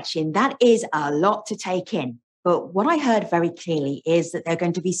you, Gretchen. That is a lot to take in. But what I heard very clearly is that there are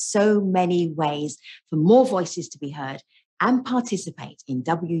going to be so many ways for more voices to be heard and participate in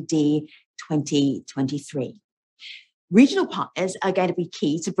WD 2023. Regional partners are going to be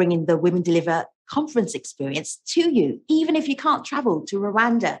key to bringing the Women Deliver conference experience to you, even if you can't travel to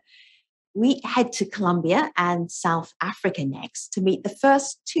Rwanda. We head to Colombia and South Africa next to meet the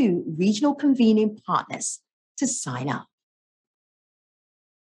first 2 regional convening partners to sign up.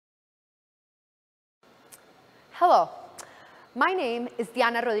 Hello, my name is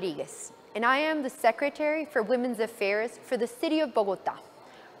Diana Rodriguez, and I am the Secretary for Women's Affairs for the City of Bogota.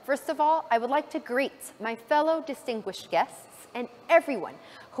 First of all, I would like to greet my fellow distinguished guests and everyone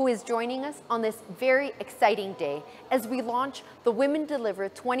who is joining us on this very exciting day as we launch the Women Deliver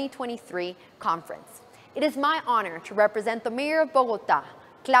 2023 conference. It is my honor to represent the Mayor of Bogota,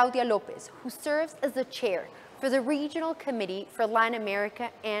 Claudia Lopez, who serves as the chair for the Regional Committee for Latin America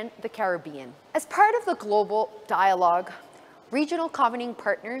and the Caribbean. As part of the global dialogue, regional convening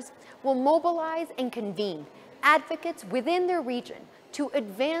partners will mobilize and convene advocates within their region to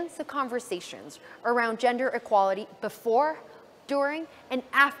advance the conversations around gender equality before, during, and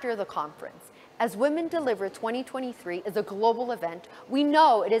after the conference. As Women Deliver 2023 is a global event, we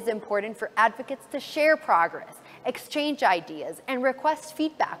know it is important for advocates to share progress, exchange ideas, and request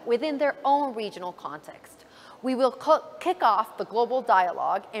feedback within their own regional context. We will kick off the global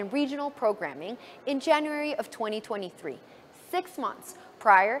dialogue and regional programming in January of 2023, 6 months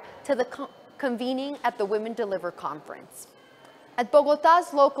prior to the convening at the Women Deliver conference. At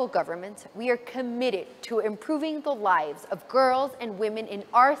Bogota's local government, we are committed to improving the lives of girls and women in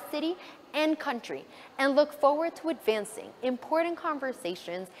our city and country, and look forward to advancing important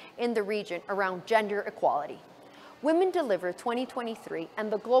conversations in the region around gender equality. Women Deliver 2023 and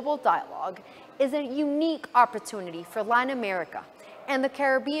the Global Dialogue is a unique opportunity for Latin America and the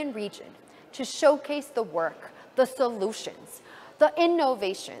Caribbean region to showcase the work, the solutions, the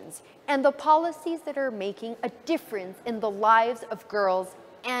innovations, and the policies that are making a difference in the lives of girls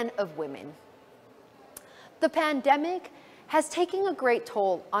and of women. The pandemic has taken a great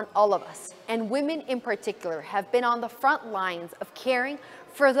toll on all of us, and women in particular have been on the front lines of caring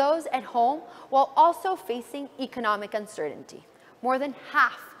for those at home while also facing economic uncertainty. More than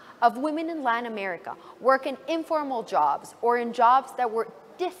half of women in Latin America work in informal jobs or in jobs that were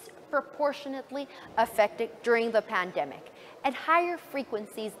disproportionately affected during the pandemic at higher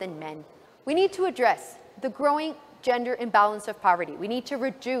frequencies than men. We need to address the growing gender imbalance of poverty. We need to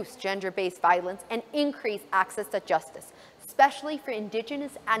reduce gender-based violence and increase access to justice, especially for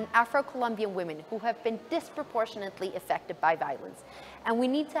Indigenous and Afro-Colombian women who have been disproportionately affected by violence. And we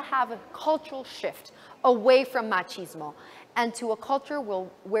need to have a cultural shift away from machismo and to a culture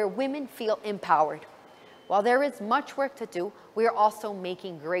where women feel empowered. While there is much work to do, we are also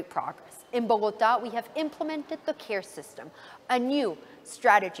making great progress. In Bogotá, we have implemented the care system, a new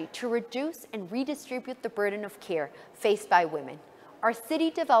strategy to reduce and redistribute the burden of care faced by women. Our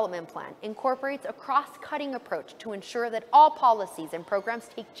city development plan incorporates a cross-cutting approach to ensure that all policies and programs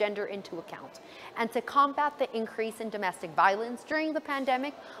take gender into account. And to combat the increase in domestic violence during the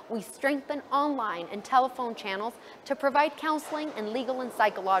pandemic, we strengthen online and telephone channels to provide counseling and legal and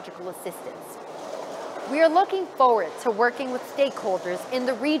psychological assistance. We are looking forward to working with stakeholders in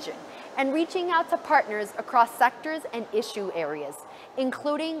the region and reaching out to partners across sectors and issue areas,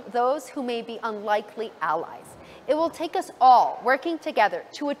 including those who may be unlikely allies. It will take us all working together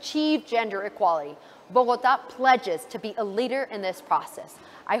to achieve gender equality. Bogotá pledges to be a leader in this process.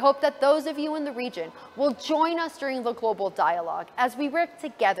 I hope that those of you in the region will join us during the global dialogue as we work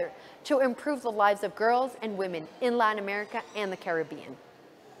together to improve the lives of girls and women in Latin America and the Caribbean.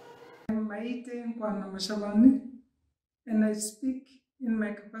 I'm Maite Nkwana-Mashabane, and I speak in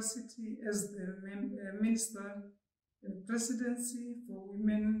my capacity as the Minister in Presidency for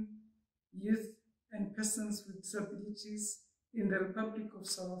Women, Youth, and Persons with Disabilities in the Republic of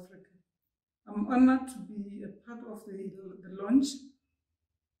South Africa. I'm honored to be a part of the launch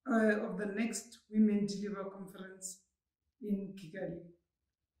of the next Women Deliver Conference in Kigali.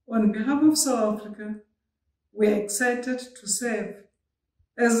 On behalf of South Africa, we are excited to serve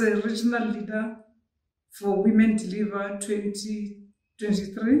as a regional leader for Women Deliver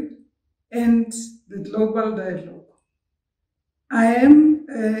 2023 and the Global Dialogue. I am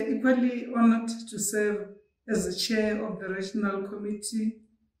equally honored to serve as the chair of the Regional Committee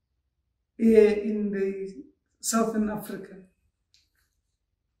in the Southern Africa.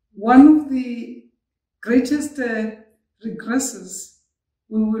 One of the greatest regresses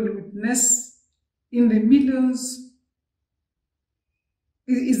we will witness in the millions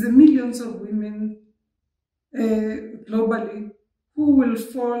is the millions of women globally who will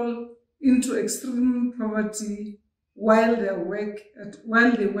fall into extreme poverty while they work at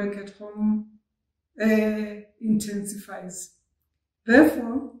home intensifies.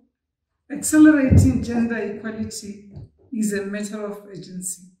 Therefore, accelerating gender equality is a matter of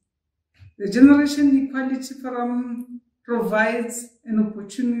urgency. The Generation Equality Forum provides an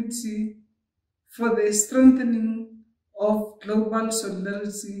opportunity for the strengthening of global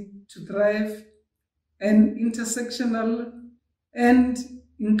solidarity to drive an intersectional and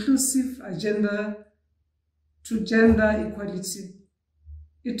inclusive agenda to gender equality.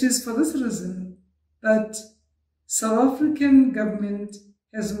 It is for this reason that South African government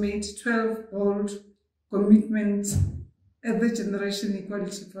has made 12 bold commitments at the Generation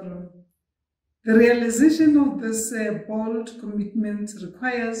Equality Forum. The realization of this bold commitment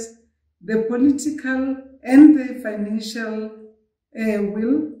requires the political and the financial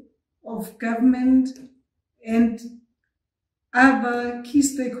will of government and other key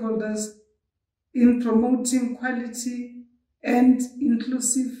stakeholders in promoting quality and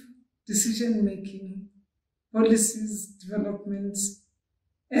inclusive decision-making, policies, developments,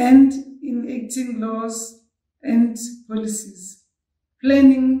 and enacting laws and policies,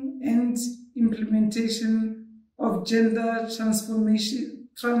 planning and implementation of gender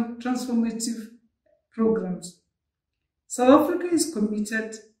transformative programs. South Africa is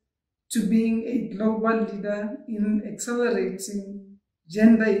committed to being a global leader in accelerating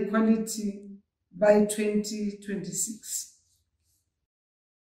gender equality by 2026.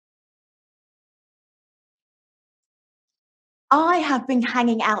 I have been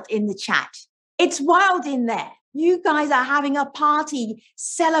hanging out in the chat. It's wild in there. You guys are having a party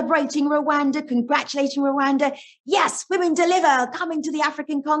celebrating Rwanda, congratulating Rwanda. Yes, women deliver, coming to the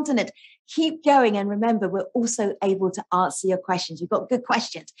African continent. Keep going. And remember, we're also able to answer your questions. You've got good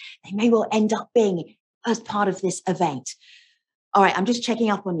questions. They may well end up being as part of this event. All right, I'm just checking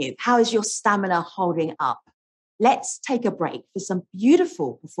up on you. How is your stamina holding up? Let's take a break for some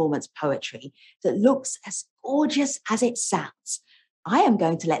beautiful performance poetry that looks as gorgeous as it sounds. I am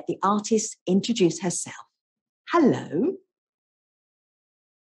going to let the artist introduce herself. Hello.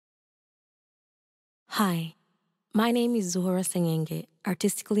 Hi, my name is Zuhura Sengenge,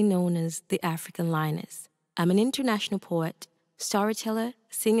 artistically known as the African Lioness. I'm an international poet, storyteller,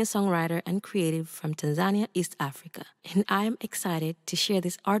 singer-songwriter, and creative from Tanzania, East Africa. And I am excited to share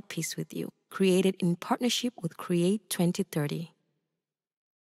this art piece with you, created in partnership with Create 2030.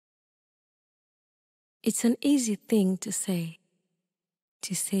 It's an easy thing to say,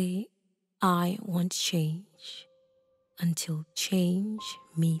 I want change, until change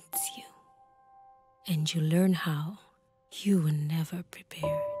meets you. And you learn how you were never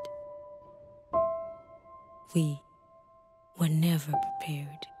prepared. We were never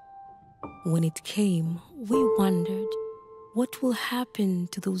prepared. When it came, we wondered, what will happen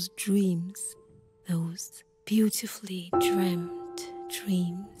to those dreams, those beautifully dreamt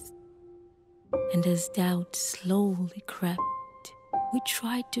dreams? And as doubt slowly crept, we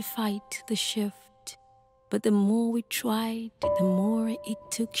tried to fight the shift, but the more we tried, the more it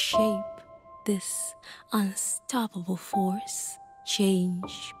took shape. This unstoppable force,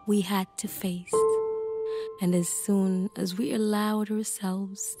 change we had to face. And as soon as we allowed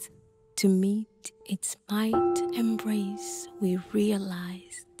ourselves to meet its might embrace, we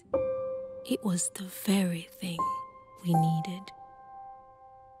realized it was the very thing we needed.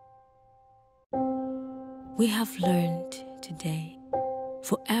 We have learned today,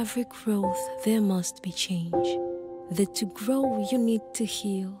 for every growth there must be change, that to grow you need to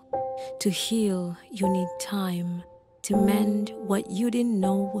heal you need time, to mend what you didn't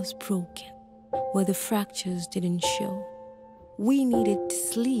know was broken, where the fractures didn't show. We needed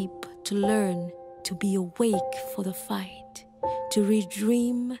sleep to learn, to be awake for the fight, to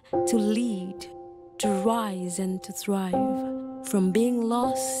redream, to lead, to rise and to thrive, from being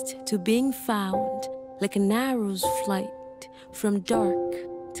lost to being found, like an arrow's flight, from dark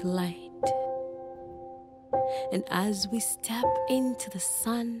to light. And as we step into the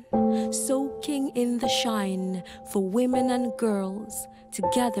sun, soaking in the shine, for women and girls,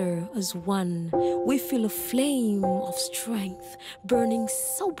 together as one, we feel a flame of strength burning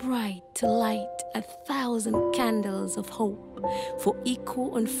so bright to light 1,000 candles of hope for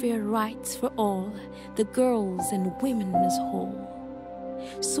equal and fair rights for all, the girls and women as whole.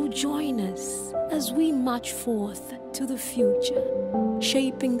 So join us as we march forth to the future,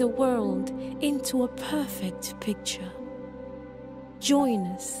 shaping the world into a perfect picture. Join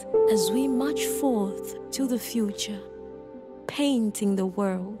us as we march forth to the future, painting the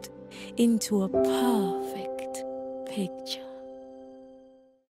world into a perfect picture.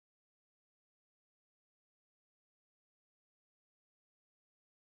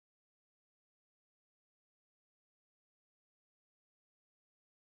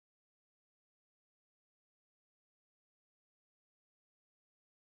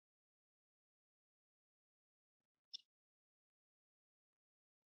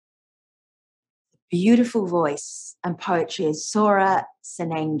 Beautiful voice and poetry is Zora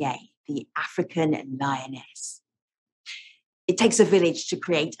Senenge, the African lioness. It takes a village to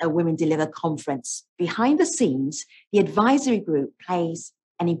create a Women Deliver conference. Behind the scenes, the advisory group plays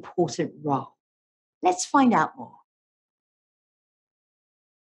an important role. Let's find out more.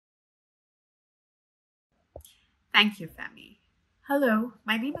 Thank you, Femi. Hello,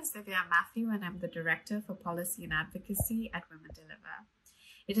 my name is Divya Matthew and I'm the Director for Policy and Advocacy at Women Deliver.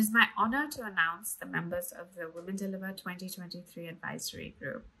 It is my honor to announce the members of the Women Deliver 2023 Advisory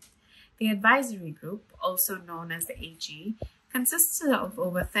Group. The Advisory Group, also known as the AG, consists of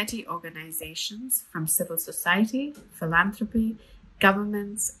over 30 organizations from civil society, philanthropy,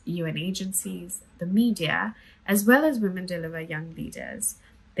 governments, UN agencies, the media, as well as Women Deliver young leaders.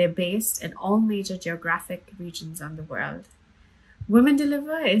 They're based in all major geographic regions on the world. Women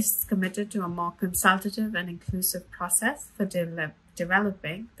Deliver is committed to a more consultative and inclusive process for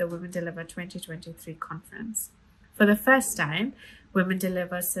developing the Women Deliver 2023 conference. For the first time, Women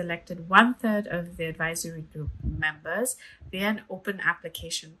Deliver selected 1/3 of the advisory group members via an open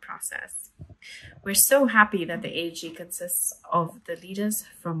application process. We're so happy that the AG consists of the leaders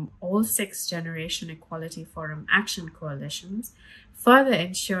from all 6 Generation Equality Forum Action Coalitions, further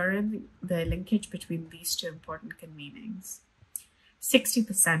ensuring the linkage between these 2 important convenings.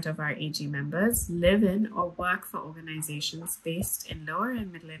 60% of our AG members live in or work for organizations based in lower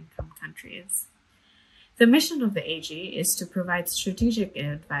and middle income countries. The mission of the AG is to provide strategic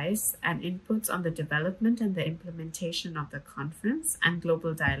advice and inputs on the development and the implementation of the conference and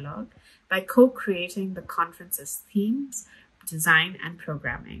global dialogue by co-creating the conference's themes, design, and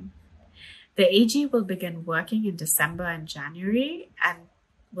programming. The AG will begin working in December and January and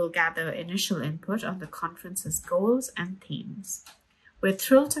will gather initial input on the conference's goals and themes. We're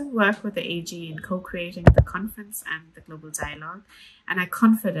thrilled to work with the AG in co-creating the conference and the global dialogue, and are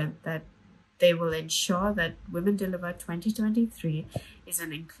confident that they will ensure that Women Deliver 2023 is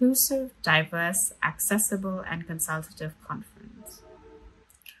an inclusive, diverse, accessible, and consultative conference.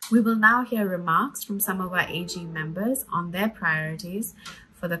 We will now hear remarks from some of our AG members on their priorities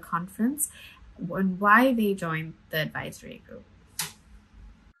for the conference and why they joined the advisory group.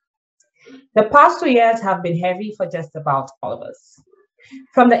 The past 2 years have been heavy for just about all of us.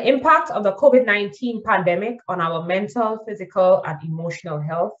 From the impact of the COVID-19 pandemic on our mental, physical, and emotional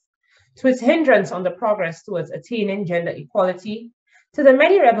health, to its hindrance on the progress towards attaining gender equality, to the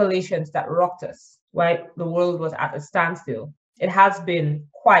many revelations that rocked us while the world was at a standstill, it has been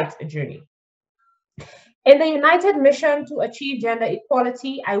quite a journey. In the united mission to achieve gender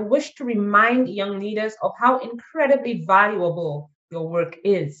equality, I wish to remind young leaders of how incredibly valuable your work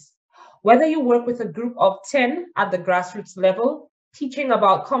is. Whether you work with a group of 10 at the grassroots level, teaching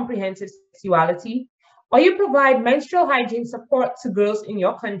about comprehensive sexuality, or you provide menstrual hygiene support to girls in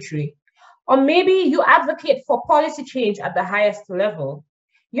your country, or maybe you advocate for policy change at the highest level,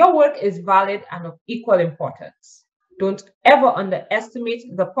 your work is valid and of equal importance. Don't ever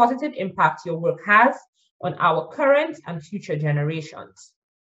underestimate the positive impact your work has on our current and future generations.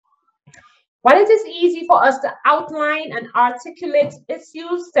 While it is easy for us to outline and articulate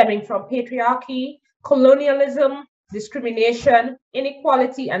issues stemming from patriarchy, colonialism, discrimination,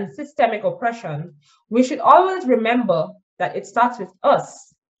 inequality, and systemic oppression, we should always remember that it starts with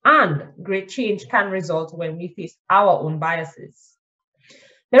us, and great change can result when we face our own biases.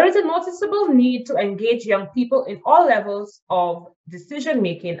 There is a noticeable need to engage young people in all levels of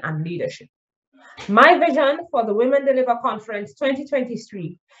decision-making and leadership. My vision for the Women Deliver Conference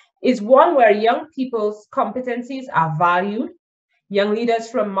 2023 is one where young people's competencies are valued, young leaders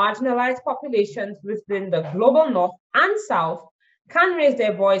from marginalized populations within the global north and south can raise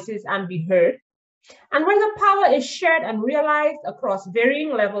their voices and be heard, and where the power is shared and realized across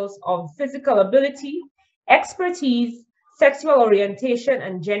varying levels of physical ability, expertise, sexual orientation,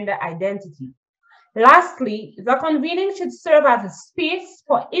 and gender identity. Lastly, the convening should serve as a space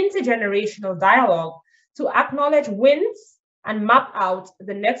for intergenerational dialogue to acknowledge wins and map out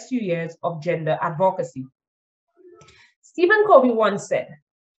the next few years of gender advocacy. Stephen Covey once said,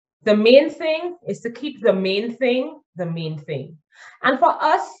 "The main thing is to keep the main thing the main thing." And for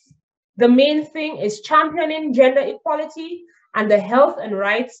us, the main thing is championing gender equality and the health and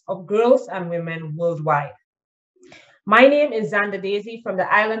rights of girls and women worldwide. My name is Xander Daisy from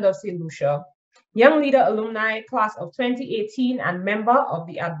the island of St. Lucia, Young Leader Alumni Class of 2018 and member of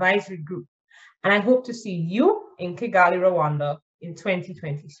the advisory group. And I hope to see you in Kigali, Rwanda in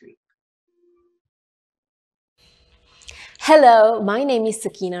 2023. Hello, my name is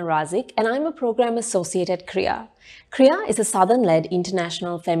Sakina Razik and I'm a program associate at CREA. CREA is a Southern-led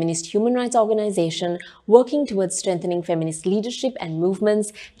international feminist human rights organization working towards strengthening feminist leadership and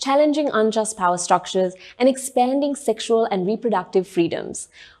movements, challenging unjust power structures, and expanding sexual and reproductive freedoms.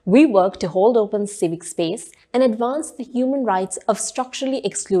 We work to hold open civic space and advance the human rights of structurally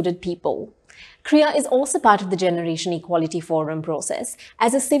excluded people. CREA is also part of the Generation Equality Forum process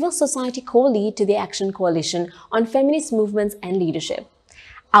as a civil society co-lead to the Action Coalition on Feminist Movements and Leadership.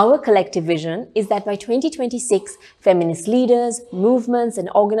 Our collective vision is that by 2026, feminist leaders, movements, and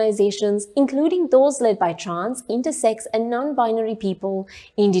organizations, including those led by trans, intersex, and non-binary people,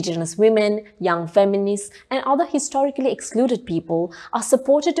 indigenous women, young feminists, and other historically excluded people, are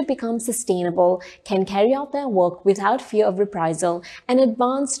supported to become sustainable, can carry out their work without fear of reprisal, and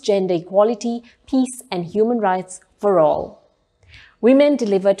advance gender equality, peace, and human rights for all. Women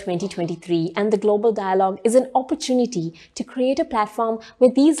Deliver 2023 and the Global Dialogue is an opportunity to create a platform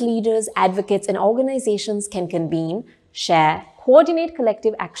where these leaders, advocates, and organizations can convene, share, coordinate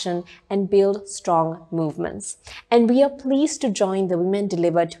collective action, and build strong movements. And we are pleased to join the Women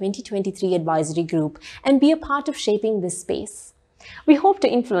Deliver 2023 advisory group and be a part of shaping this space. We hope to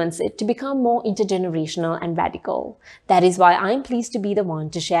influence it to become more intergenerational and radical. That is why I'm pleased to be the one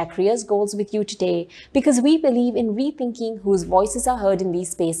to share CREA's goals with you today, because we believe in rethinking whose voices are heard in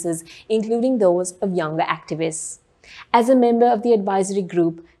these spaces, including those of younger activists. As a member of the advisory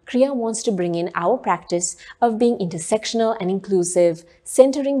group, CREA wants to bring in our practice of being intersectional and inclusive,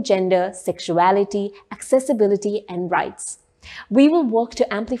 centering gender, sexuality, accessibility, and rights. We will work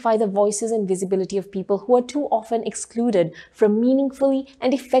to amplify the voices and visibility of people who are too often excluded from meaningfully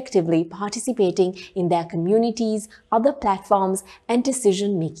and effectively participating in their communities, other platforms, and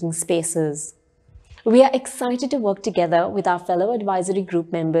decision-making spaces. We are excited to work together with our fellow advisory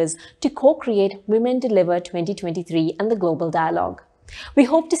group members to co-create Women Deliver 2023 and the Global Dialogue. We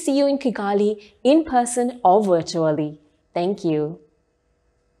hope to see you in Kigali, in person or virtually. Thank you.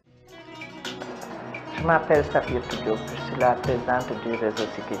 Je m'appelle Safia Diop, je suis la présidente du réseau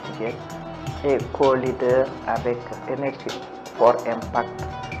Sikijigel et co-leader avec Énergie for Impact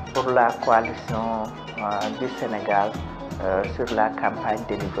pour la coalition du Sénégal sur la campagne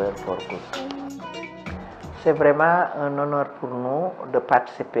Deliver for Good. C'est vraiment un honneur pour nous de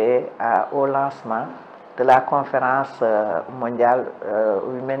participer au lancement de la conférence mondiale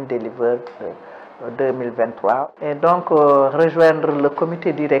Women Deliver 2023. Et donc, rejoindre le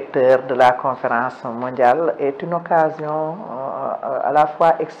comité directeur de la conférence mondiale est une occasion à la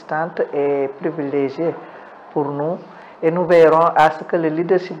fois excitante et privilégiée pour nous. Et nous veillerons à ce que le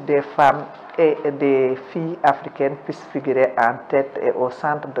leadership des femmes et des filles africaines puisse figurer en tête et au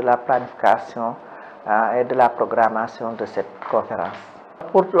centre de la planification et de la programmation de cette conférence.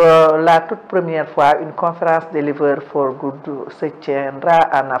 Pour la toute première fois, une conférence Deliver for Good se tiendra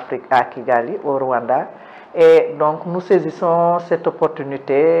en Afrique à Kigali, au Rwanda. Et donc nous saisissons cette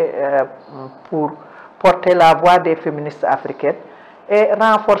opportunité pour porter la voix des féministes africaines et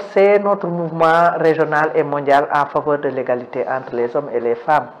renforcer notre mouvement régional et mondial en faveur de l'égalité entre les hommes et les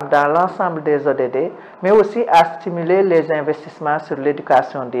femmes dans l'ensemble des ODD, mais aussi à stimuler les investissements sur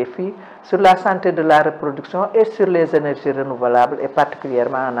l'éducation des filles, sur la santé de la reproduction et sur les énergies renouvelables, et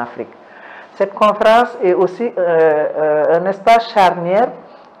particulièrement en Afrique. Cette conférence est aussi un espace charnière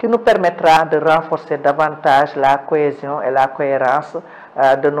qui nous permettra de renforcer davantage la cohésion et la cohérence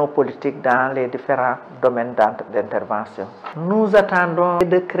de nos politiques dans les différents domaines d'intervention. Nous attendons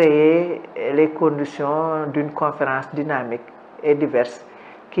de créer les conditions d'une conférence dynamique et diverse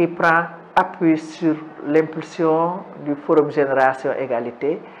qui prend appui sur l'impulsion du Forum Génération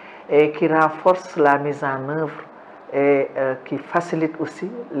Égalité et qui renforce la mise en œuvre et qui facilite aussi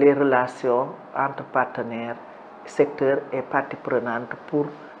les relations entre partenaires, secteurs et parties prenantes pour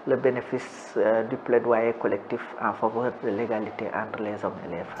le bénéfice du plaidoyer collectif en faveur de l'égalité entre les hommes et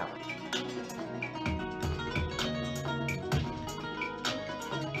les femmes.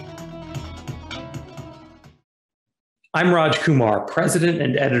 I'm Raj Kumar, President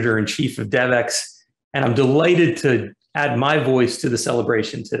and Editor-in-Chief of DevEx, and I'm delighted to add my voice to the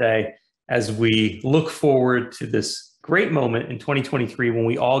celebration today as we look forward to this great moment in 2023 when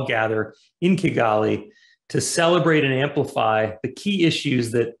we all gather in Kigali to celebrate and amplify the key issues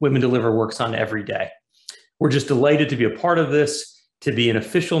that Women Deliver works on every day. We're just delighted to be a part of this, to be an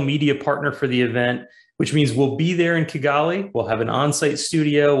official media partner for the event, which means we'll be there in Kigali. We'll have an on-site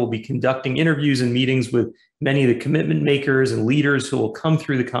studio. We'll be conducting interviews and meetings with many of the commitment makers and leaders who will come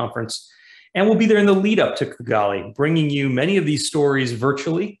through the conference. And we'll be there in the lead up to Kigali, bringing you many of these stories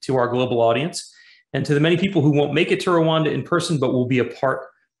virtually to our global audience and to the many people who won't make it to Rwanda in person, but will be a part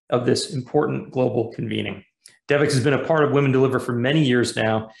of this important global convening. DevEx has been a part of Women Deliver for many years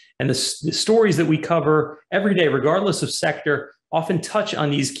now, and the stories that we cover every day, regardless of sector, often touch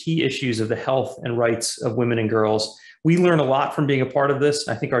on these key issues of the health and rights of women and girls. We learn a lot from being a part of this.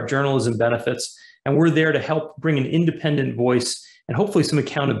 I think our journalism benefits, and we're there to help bring an independent voice and hopefully some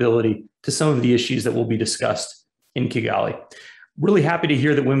accountability to some of the issues that will be discussed in Kigali. Really happy to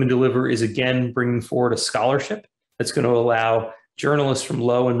hear that Women Deliver is again bringing forward a scholarship that's going to allow journalists from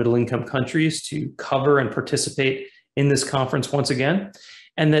low and middle income countries to cover and participate in this conference once again,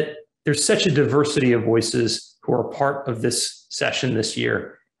 and that there's such a diversity of voices who are part of this session this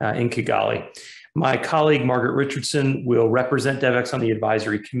year in Kigali. My colleague, Margaret Richardson, will represent DevEx on the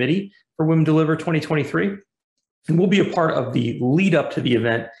advisory committee for Women Deliver 2023, and we'll be a part of the lead up to the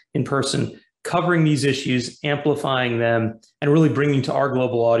event in person, covering these issues, amplifying them, and really bringing to our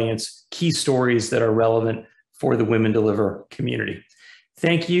global audience key stories that are relevant for the Women Deliver community.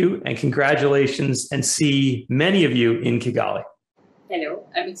 Thank you and congratulations, and see many of you in Kigali. Hello,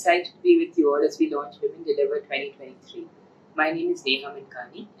 I'm excited to be with you all as we launch Women Deliver 2023. My name is Neha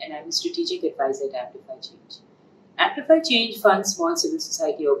Minkani and I'm a strategic advisor at Amplify Change. Amplify Change funds small civil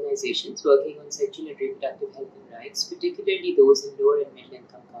society organizations working on sexual and reproductive health and rights, particularly those in lower and middle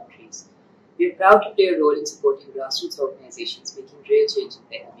income countries. We are proud to play a role in supporting grassroots organizations making real change in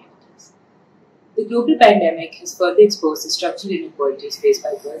their communities. The global pandemic has further exposed the structural inequalities faced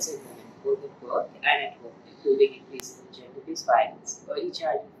by girls and women, both at work and at home, including increases in gender-based violence, early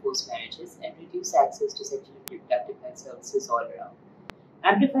child and forced marriages, and reduced access to sexual and reproductive health services all around.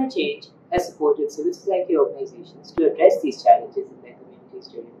 Amplify Change has supported civil society organizations to address these challenges in their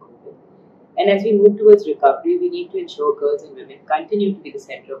communities during COVID. And as we move towards recovery, we need to ensure girls and women continue to be the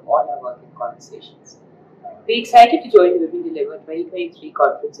center of all our work and conversations. We're excited to join the Women Deliver 2023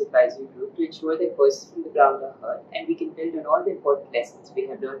 Conference Advisory Group to ensure that voices from the ground are heard and we can build on all the important lessons we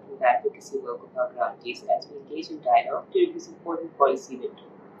have learned from the advocacy work of our grantees as we engage in dialogue during this important policy window.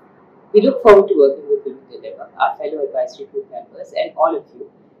 We look forward to working with Women Deliver, our fellow advisory group members, and all of you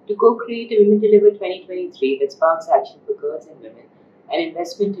to co-create a Women Deliver 2023 that sparks action for girls and women, an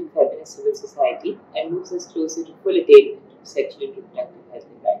investment in feminist civil society, and moves us closer to full attainment of sexual and reproductive health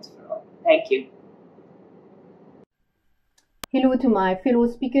and rights for all. Thank you. Hello to my fellow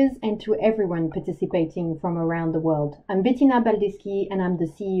speakers and to everyone participating from around the world. I'm Bettina Baldeschi and I'm the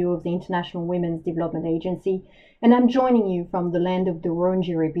CEO of the International Women's Development Agency, and I'm joining you from the land of the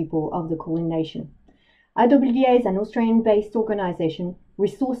Wurundjeri people of the Kulin Nation. IWDA is an Australian-based organization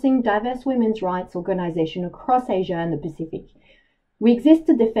resourcing diverse women's rights organization across Asia and the Pacific. We exist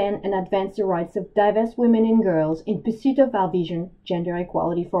to defend and advance the rights of diverse women and girls in pursuit of our vision, gender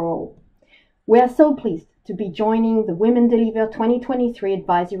equality for all. We are so pleased to to be joining the Women Deliver 2023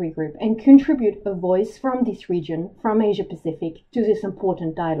 advisory group and contribute a voice from this region, from Asia Pacific, to this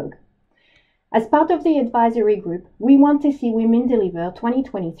important dialogue. As part of the advisory group, we want to see Women Deliver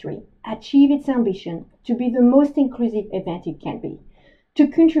 2023 achieve its ambition to be the most inclusive event it can be, to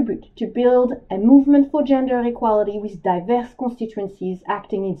contribute to build a movement for gender equality with diverse constituencies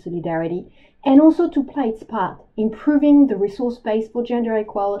acting in solidarity, and also to play its part in improving the resource base for gender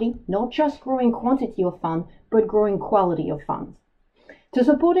equality, not just growing quantity of funds, but growing quality of funds. To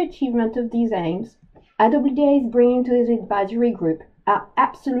support achievement of these aims, AWDA is bringing to this advisory group our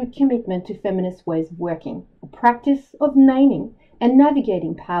absolute commitment to feminist ways of working, a practice of naming and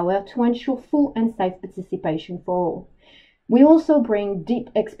navigating power to ensure full and safe participation for all. We also bring deep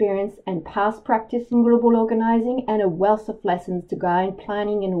experience and past practice in global organizing and a wealth of lessons to guide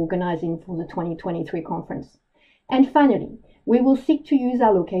planning and organizing for the 2023 conference. And finally, we will seek to use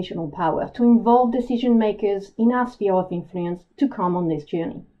our locational power to involve decision makers in our sphere of influence to come on this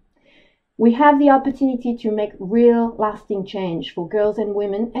journey. We have the opportunity to make real, lasting change for girls and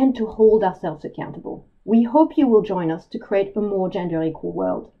women and to hold ourselves accountable. We hope you will join us to create a more gender equal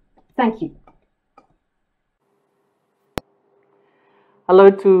world. Thank you. Hello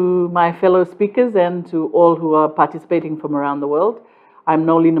to my fellow speakers and to all who are participating from around the world. I'm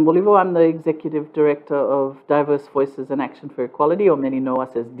Nolina Molivo. I'm the Executive Director of Diverse Voices in Action for Equality, or many know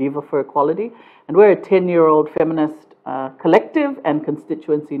us as Diva for Equality. And we're a 10-year-old feminist collective and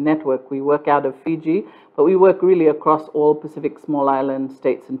constituency network. We work out of Fiji, but we work really across all Pacific Small Island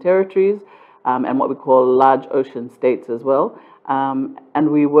states and territories, and what we call large ocean states as well. And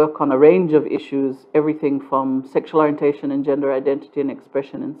we work on a range of issues, everything from sexual orientation and gender identity and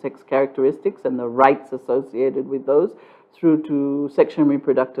expression and sex characteristics and the rights associated with those, through to sexual and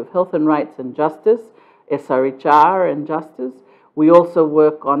reproductive health and rights and justice, SRHR and justice. We also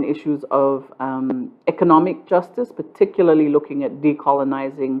work on issues of economic justice, particularly looking at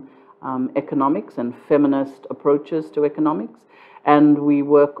decolonizing economics and feminist approaches to economics. And we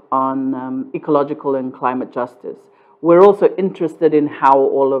work on ecological and climate justice. We're also interested in how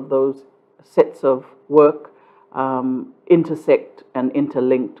all of those sets of work intersect and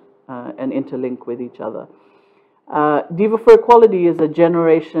interlink with each other. Diva for Equality is a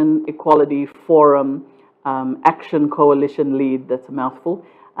Generation Equality Forum Action Coalition lead, that's a mouthful,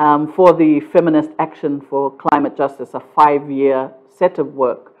 for the Feminist Action for Climate Justice, a 5-year set of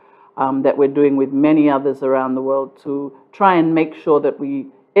work that we're doing with many others around the world to try and make sure that we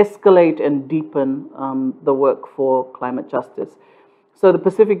escalate and deepen the work for climate justice. So the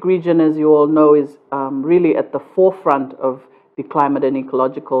Pacific region, as you all know, is really at the forefront of the climate and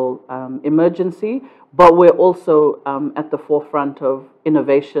ecological emergency, but we're also at the forefront of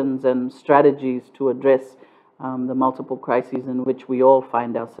innovations and strategies to address the multiple crises in which we all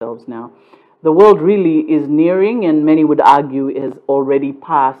find ourselves now. The world really is nearing, and many would argue is already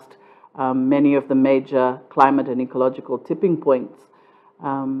past, many of the major climate and ecological tipping points.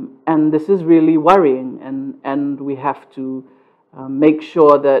 And this is really worrying, and we have to make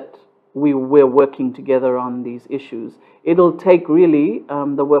sure that we're working together on these issues. It'll take really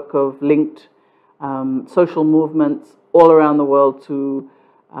the work of linked social movements all around the world to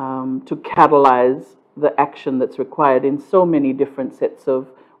catalyze the action that's required in so many different sets of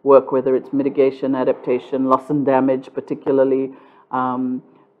work, whether it's mitigation, adaptation, loss and damage particularly,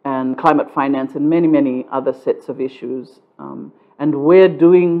 and climate finance, and many, many other sets of issues. And we're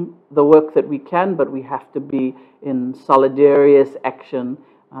doing the work that we can, but we have to be in solidarious action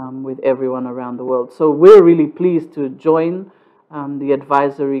with everyone around the world. So we're really pleased to join the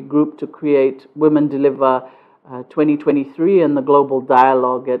advisory group to create Women Deliver 2023 and the global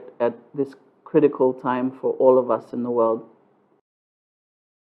dialogue at this critical time for all of us in the world.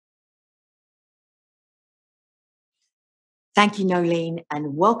 Thank you, Nolene,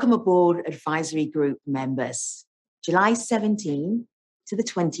 and welcome aboard advisory group members. July 17 to the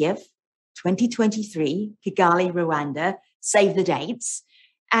 20th, 2023, Kigali, Rwanda, save the dates.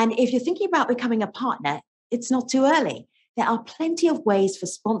 And if you're thinking about becoming a partner, it's not too early. There are plenty of ways for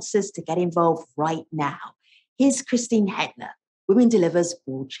sponsors to get involved right now. Here's Christine Hetner, Women Deliver's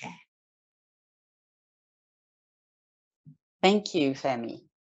board chair. Thank you, Femi.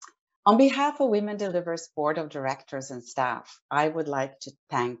 On behalf of Women Deliver's board of directors and staff, I would like to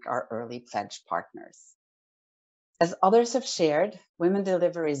thank our early pledge partners. As others have shared, Women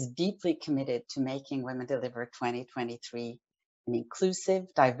Deliver is deeply committed to making Women Deliver 2023 an inclusive,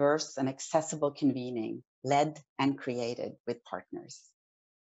 diverse, and accessible convening led and created with partners.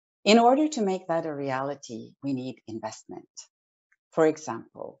 In order to make that a reality, we need investment. For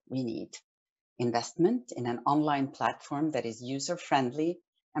example, we need investment in an online platform that is user-friendly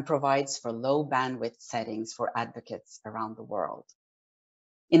and provides for low bandwidth settings for advocates around the world.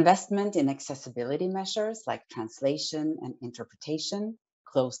 Investment in accessibility measures like translation and interpretation,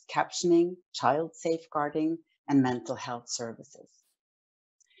 closed captioning, child safeguarding, and mental health services.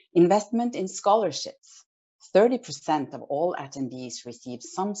 Investment in scholarships. 30% of all attendees receive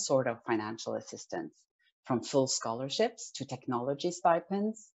some sort of financial assistance, from full scholarships to technology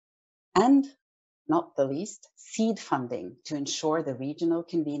stipends, and not the least, seed funding to ensure the regional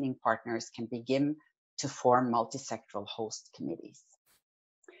convening partners can begin to form multisectoral host committees.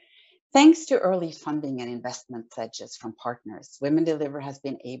 Thanks to early funding and investment pledges from partners, Women Deliver has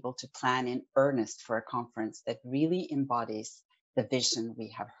been able to plan in earnest for a conference that really embodies the vision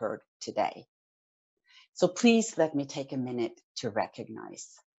we have heard today. So please let me take a minute to recognize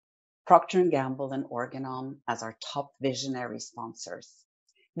Procter & Gamble and Organon as our top visionary sponsors.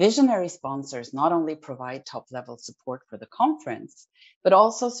 Visionary sponsors not only provide top-level support for the conference, but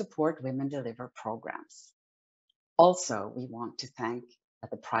also support Women Deliver programs. Also, we want to thank, at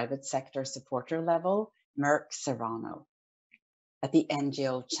the private sector supporter level, Merck Serrano. At the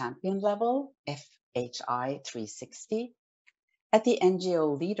NGO champion level, FHI 360. At the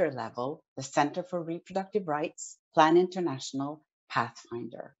NGO leader level, the Center for Reproductive Rights, Plan International,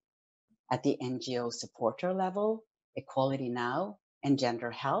 Pathfinder. At the NGO supporter level, Equality Now and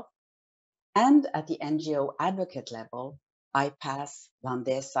Gender Health. And at the NGO advocate level, IPAS,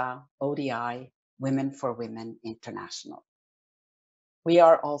 Landesa, ODI, Women for Women International. We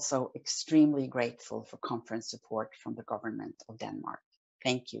are also extremely grateful for conference support from the government of Denmark.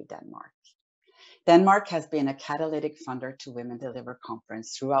 Thank you, Denmark. Denmark has been a catalytic funder to Women Deliver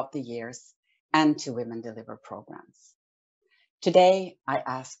Conference throughout the years and to Women Deliver programs. Today, I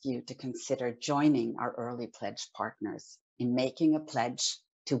ask you to consider joining our early pledge partners in making a pledge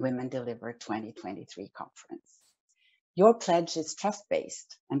to Women Deliver 2023 conference. Your pledge is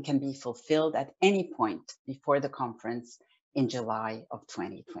trust-based and can be fulfilled at any point before the conference in July of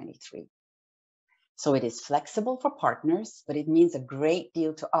 2023. So it is flexible for partners, but it means a great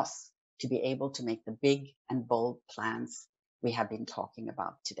deal to us to be able to make the big and bold plans we have been talking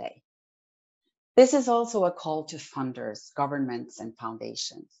about today. This is also a call to funders, governments, and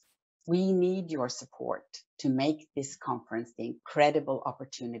foundations. We need your support to make this conference the incredible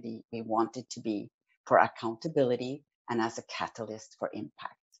opportunity we want it to be for accountability and as a catalyst for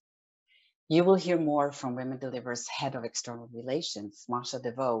impact. You will hear more from Women Deliver's Head of External Relations, Masha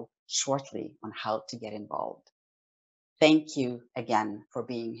DeVoe, shortly on how to get involved. Thank you again for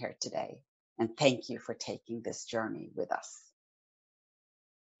being here today, and thank you for taking this journey with us.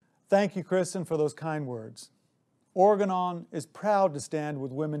 Thank you, Kristen, for those kind words. Organon is proud to stand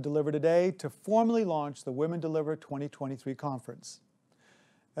with Women Deliver today to formally launch the Women Deliver 2023 conference.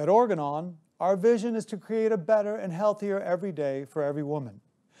 At Organon, our vision is to create a better and healthier every day for every woman.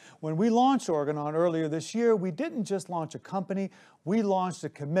 When we launched Organon earlier this year, we didn't just launch a company, we launched a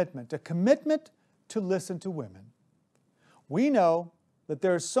commitment to listen to women. We know that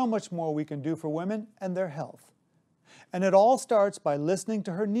there is so much more we can do for women and their health. And it all starts by listening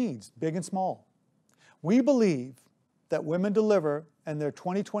to her needs, big and small. We believe that Women Deliver and their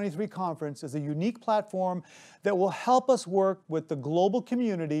 2023 conference is a unique platform that will help us work with the global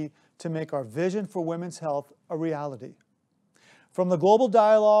community to make our vision for women's health a reality. From the global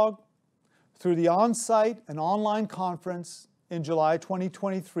dialogue through the on-site and online conference in July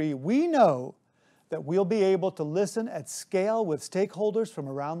 2023, we know that we'll be able to listen at scale with stakeholders from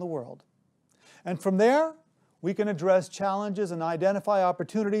around the world. And from there, we can address challenges and identify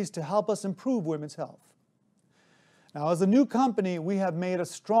opportunities to help us improve women's health. Now, as a new company, we have made a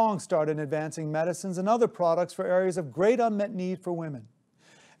strong start in advancing medicines and other products for areas of great unmet need for women.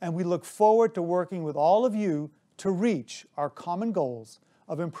 And we look forward to working with all of you to reach our common goals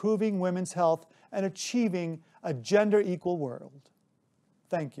of improving women's health and achieving a gender-equal world.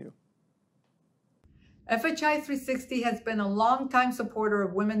 Thank you. FHI 360 has been a longtime supporter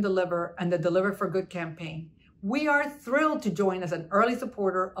of Women Deliver and the Deliver for Good campaign. We are thrilled to join as an early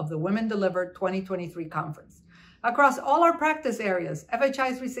supporter of the Women Deliver 2023 conference. Across all our practice areas, FHI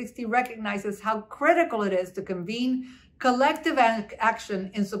 360 recognizes how critical it is to convene collective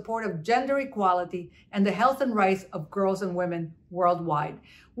action in support of gender equality and the health and rights of girls and women worldwide.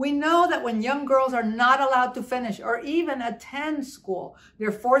 We know that when young girls are not allowed to finish or even attend school,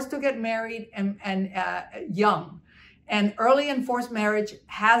 they're forced to get married and young. And early and forced marriage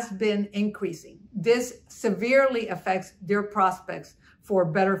has been increasing. This severely affects their prospects for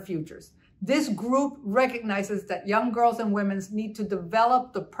better futures. This group recognizes that young girls and women need to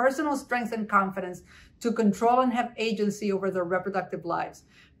develop the personal strength and confidence to control and have agency over their reproductive lives.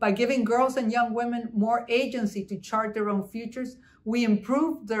 By giving girls and young women more agency to chart their own futures, we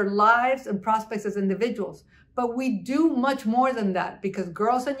improve their lives and prospects as individuals. But we do much more than that, because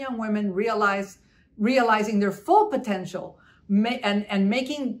girls and young women realizing their full potential and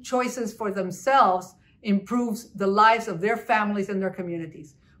making choices for themselves improves the lives of their families and their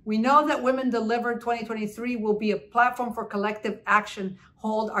communities. We know that Women Deliver 2023 will be a platform for collective action.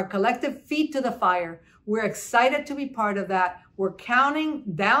 Hold our collective feet to the fire. We're excited to be part of that. We're counting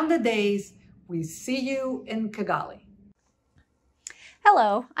down the days. We see you in Kigali.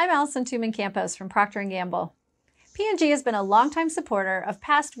 Hello, I'm Allison Tuman-Campos from Procter & Gamble. P&G has been a longtime supporter of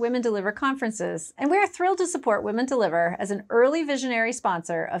past Women Deliver conferences, and we are thrilled to support Women Deliver as an early visionary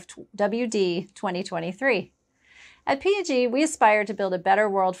sponsor of WD 2023. At P&G, we aspire to build a better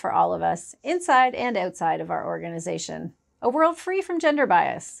world for all of us, inside and outside of our organization. A world free from gender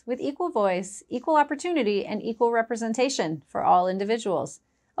bias, with equal voice, equal opportunity, and equal representation for all individuals.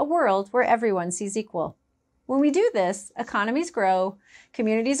 A world where everyone sees equal. When we do this, economies grow,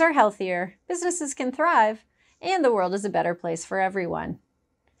 communities are healthier, businesses can thrive, and the world is a better place for everyone.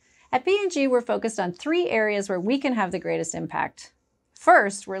 At P&G, we're focused on 3 areas where we can have the greatest impact.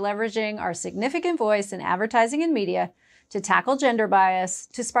 First, we're leveraging our significant voice in advertising and media to tackle gender bias,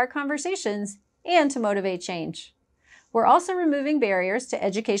 to spark conversations, and to motivate change. We're also removing barriers to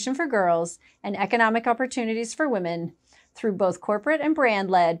education for girls and economic opportunities for women through both corporate and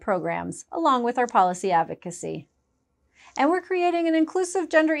brand-led programs, along with our policy advocacy. And we're creating an inclusive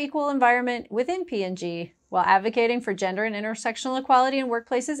gender equal environment within P&G while advocating for gender and intersectional equality in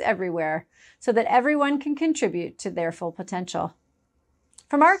workplaces everywhere so that everyone can contribute to their full potential.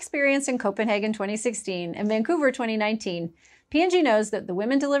 From our experience in Copenhagen 2016 and Vancouver 2019, P&G knows that the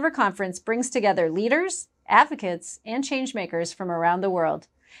Women Deliver Conference brings together leaders, advocates, and changemakers from around the world.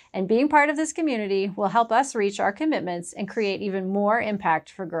 And being part of this community will help us reach our commitments and create even more impact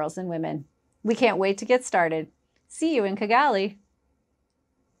for girls and women. We can't wait to get started. See you in Kigali.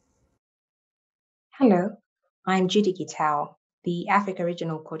 Hello, I'm Judy Gitao, the Africa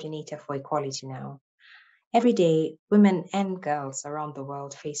Regional Coordinator for Equality Now. Every day, women and girls around the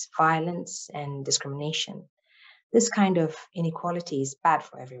world face violence and discrimination. This kind of inequality is bad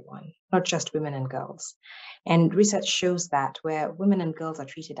for everyone, not just women and girls. And research shows that where women and girls are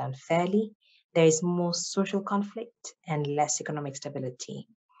treated unfairly, there is more social conflict and less economic stability.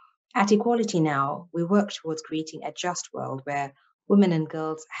 At Equality Now, we work towards creating a just world where women and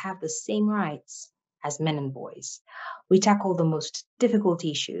girls have the same rights as men and boys. We tackle the most difficult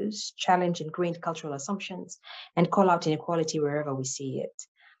issues, challenge ingrained cultural assumptions, and call out inequality wherever we see it.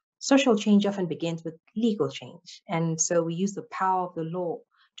 Social change often begins with legal change, and so we use the power of the law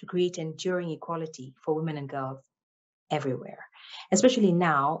to create enduring equality for women and girls everywhere. Especially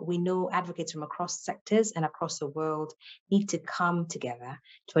now, we know advocates from across sectors and across the world need to come together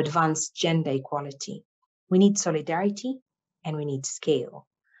to advance gender equality. We need solidarity and we need scale.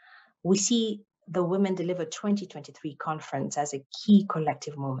 We see the Women Deliver 2023 conference as a key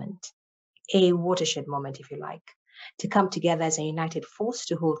collective moment, a watershed moment, if you like, to come together as a united force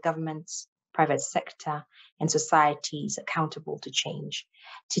to hold governments, private sector, and societies accountable to change.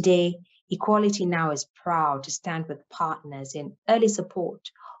 Today, Equality Now is proud to stand with partners in early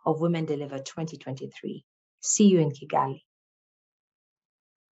support of Women Deliver 2023. See you in Kigali.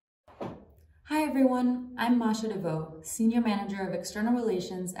 Hi everyone, I'm Masha DeVoe, Senior Manager of External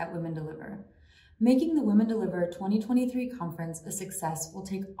Relations at Women Deliver. Making the Women Deliver 2023 conference a success will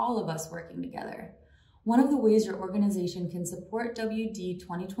take all of us working together. One of the ways your organization can support WD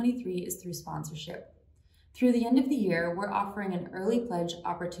 2023 is through sponsorship. Through the end of the year, we're offering an early pledge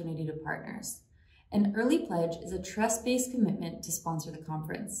opportunity to partners. An early pledge is a trust-based commitment to sponsor the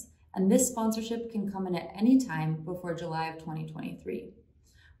conference, and this sponsorship can come in at any time before July of 2023.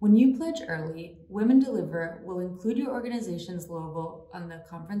 When you pledge early, Women Deliver will include your organization's logo on the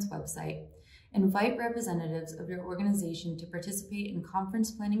conference website, invite representatives of your organization to participate in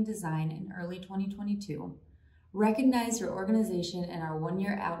conference planning design in early 2022, recognize your organization in our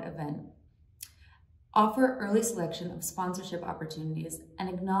 1-year out event, offer early selection of sponsorship opportunities, and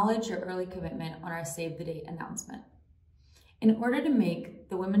acknowledge your early commitment on our Save the Date announcement. In order to make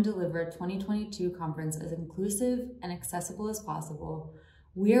the Women Deliver 2022 conference as inclusive and accessible as possible,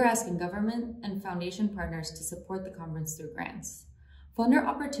 we are asking government and foundation partners to support the conference through grants. Funder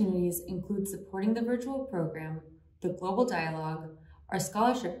opportunities include supporting the virtual program, the global dialogue, our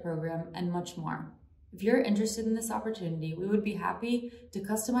scholarship program, and much more. If you're interested in this opportunity, we would be happy to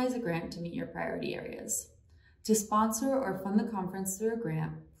customize a grant to meet your priority areas. To sponsor or fund the conference through a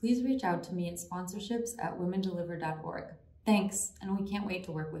grant, please reach out to me at sponsorships@womendeliver.org. Thanks, and we can't wait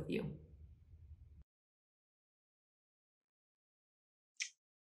to work with you.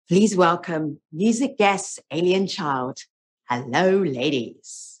 Please welcome music guest Alien Child. Hello,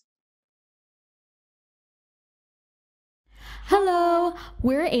 ladies. Hello,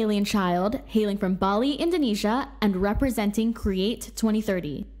 we're Alien Child, hailing from Bali, Indonesia, and representing Create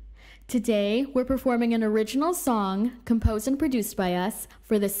 2030. Today, we're performing an original song composed and produced by us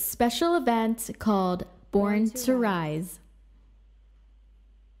for this special event called Born to Rise.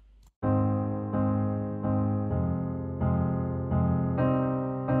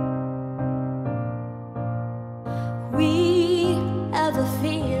 We have a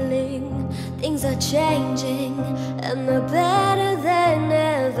feeling things are changing and they're better than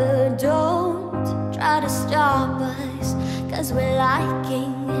ever. Don't try to stop us, 'cause we're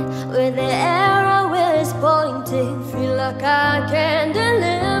liking it. Where the arrow is pointing, feel like I can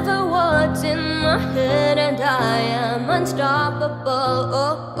deliver what's in my head, and I am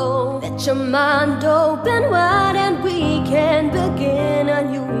unstoppable. Let your mind open wide and we can begin a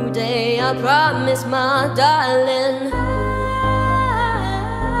new day. I promise, my darling.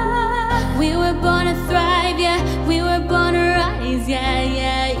 We were born to thrive, yeah. We were born to rise, yeah,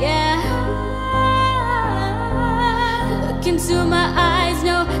 yeah, yeah. Look into my eyes,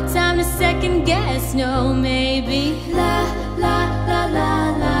 no time to second guess, no, maybe. La, la, la,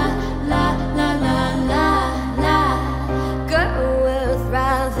 la, la, la, la, la, la, la. Girl, we're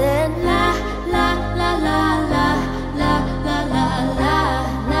thriving. La, la, la, la, la, la, la, la, la,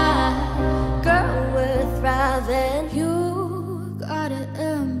 la. Girl, we're thriving. You gotta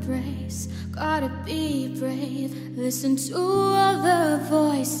embrace, gotta be brave. Listen to all the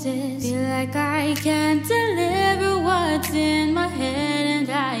voices. Feel like I can deliver what's in my head, and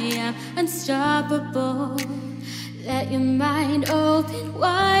I am unstoppable. Let your mind open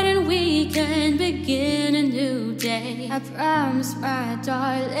wide and we can begin a new day. I promise, my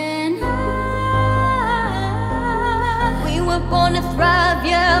darling. We were born to thrive,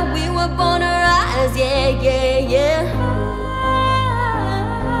 yeah. We were born to rise, yeah, yeah, yeah.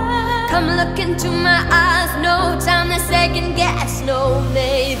 Come look into my eyes, no time to second guess, no,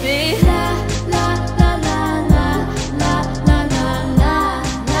 maybe. La, la, la, la, la, la, la, la, la,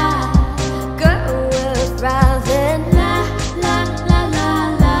 la. Girl, we're thriving. La, la, la, la,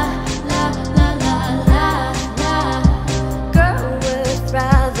 la, la, la, la, la, la. Girl, we're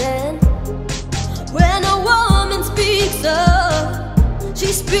thriving. When a woman speaks up, she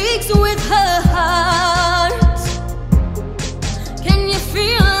speaks with her heart. Can you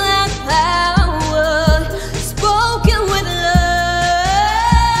feel that power spoken with love?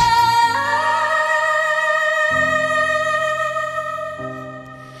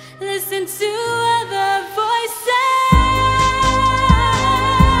 Listen to other voices.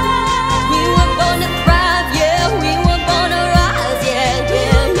 We were born to thrive, yeah. We were born to rise, yeah,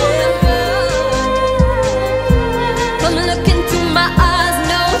 yeah, yeah. Come look into my eyes,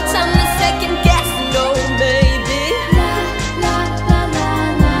 no time to second guess, no, baby. La, la, la, la,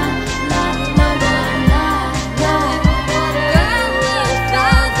 la, la, la, la, la, la. Girl, we're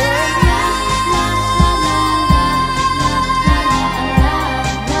thriving. La, la, la, la, la, la, la, la, la.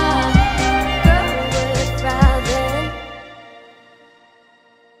 Girl, we're thriving.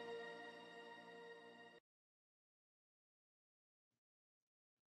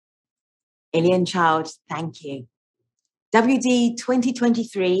 Alien Child, thank you. WD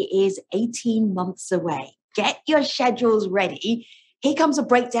 2023 is 18 months away. Get your schedules ready. Here comes a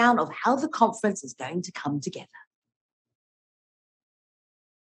breakdown of how the conference is going to come together.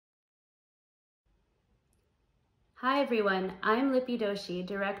 Hi everyone, I'm Lippy Doshi,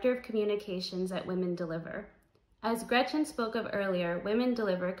 Director of Communications at Women Deliver. As Gretchen spoke of earlier, Women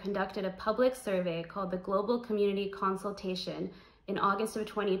Deliver conducted a public survey called the Global Community Consultation in August of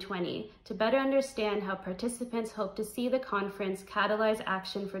 2020 to better understand how participants hope to see the conference catalyze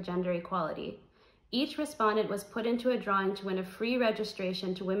action for gender equality. Each respondent was put into a drawing to win a free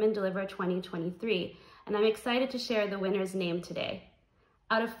registration to Women Deliver 2023, and I'm excited to share the winner's name today.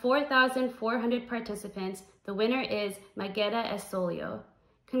 Out of 4,400 participants, the winner is Mageda Esolio.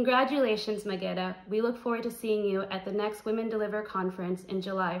 Congratulations, Mageda. We look forward to seeing you at the next Women Deliver conference in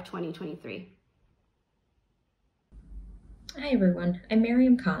July of 2023. Hi everyone, I'm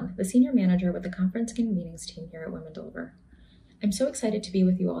Mariam Khan, the Senior Manager with the Conference Convenings team here at Women Deliver. I'm so excited to be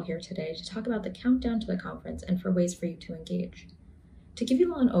with you all here today to talk about the countdown to the conference and for ways for you to engage. To give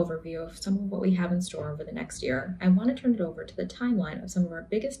you all an overview of some of what we have in store over the next year, I want to turn it over to the timeline of some of our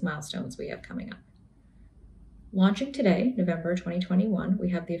biggest milestones we have coming up. Launching today, November 2021, we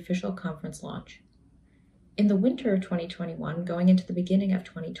have the official conference launch. In the winter of 2021, going into the beginning of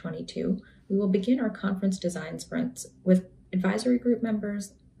 2022, we will begin our conference design sprints with advisory group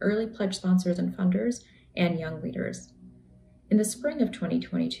members, early pledge sponsors and funders, and young leaders. In the spring of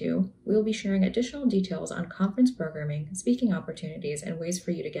 2022, we will be sharing additional details on conference programming, speaking opportunities, and ways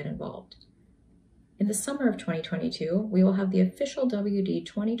for you to get involved. In the summer of 2022, we will have the official WD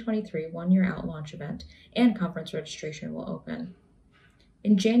 2023 one-year out launch event, and conference registration will open.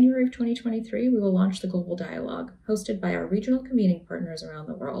 In January of 2023, we will launch the Global Dialogue, hosted by our regional convening partners around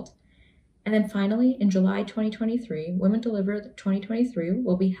the world. And then finally, in July 2023, Women Deliver 2023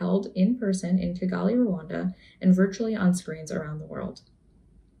 will be held in person in Kigali, Rwanda, and virtually on screens around the world.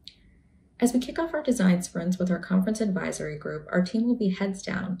 As we kick off our design sprints with our conference advisory group, our team will be heads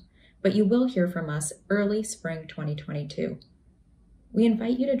down, but you will hear from us early spring 2022. We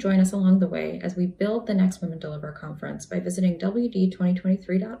invite you to join us along the way as we build the next Women Deliver conference by visiting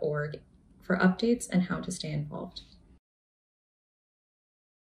wd2023.org for updates and how to stay involved.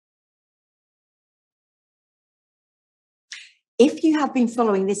 If you have been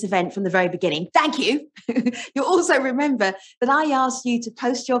following this event from the very beginning, thank you. You'll also remember that I asked you to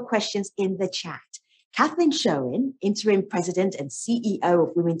post your questions in the chat. Kathleen Sherwin, Interim President and CEO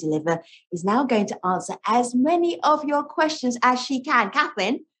of Women Deliver, is now going to answer as many of your questions as she can.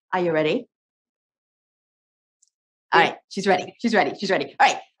 Kathleen, are you ready? All right, she's ready. She's ready. She's ready. All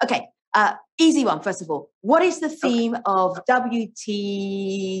right, okay. Easy one, first of all. What is the theme of WT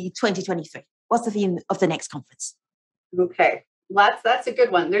 2023? What's the theme of the next conference? Okay, that's a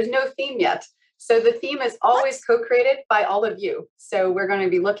good one. There's no theme yet. So the theme is always co-created by all of you. So we're going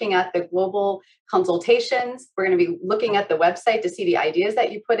to be looking at the global consultations. We're going to be looking at the website to see the ideas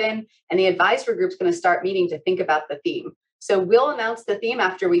that you put in, and the advisory group's going to start meeting to think about the theme. So we'll announce the theme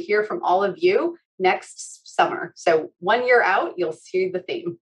after we hear from all of you next summer. So 1 year out, you'll see the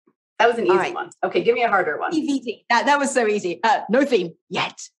theme. That was an easy one. Okay, give me a harder one. Easy. That was so easy. No theme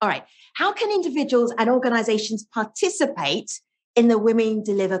yet. All right. How can individuals and organizations participate in the Women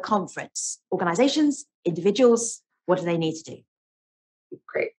Deliver conference? Organizations, individuals, what do they need to do?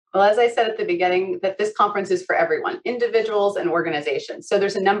 Great. Well, as I said at the beginning, that this conference is for everyone, individuals and organizations. So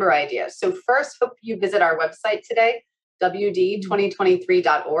there's a number of ideas. So first, hope you visit our website today,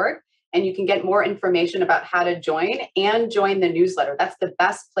 wd2023.org, and you can get more information about how to join and join the newsletter. That's the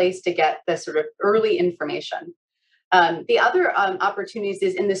best place to get the sort of early information. The other opportunities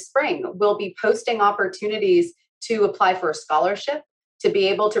is in the spring, we'll be posting opportunities to apply for a scholarship, to be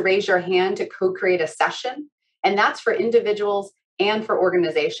able to raise your hand to co-create a session. And that's for individuals and for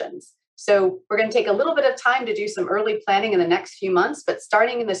organizations. So we're going to take a little bit of time to do some early planning in the next few months, but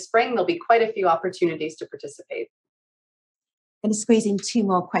starting in the spring, there'll be quite a few opportunities to participate. I'm going to squeeze in two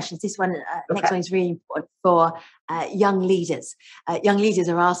more questions. This one, next one is really important for young leaders. Young leaders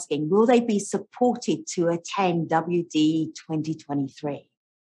are asking, will they be supported to attend WD 2023?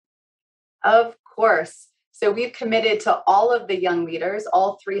 Of course. So we've committed to all of the young leaders,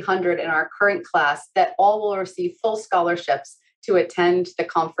 all 300 in our current class, that all will receive full scholarships to attend the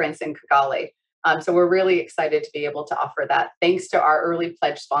conference in Kigali. So we're really excited to be able to offer that, thanks to our early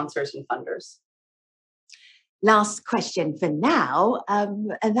pledge sponsors and funders. Last question for now,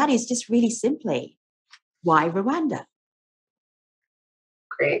 and that is just really simply, why Rwanda?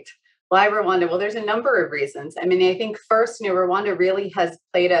 Great. Why Rwanda? Well, there's a number of reasons. I mean, I think first, Rwanda really has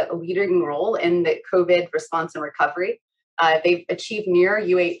played a leading role in the COVID response and recovery. They've achieved near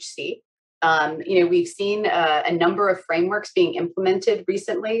UHC. We've seen a number of frameworks being implemented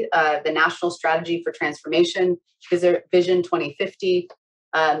recently. The National Strategy for Transformation, Vision 2050.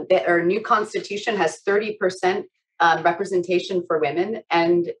 Our new constitution has 30% representation for women,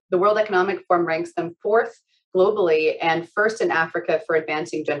 and the World Economic Forum ranks them 4th globally and 1st in Africa for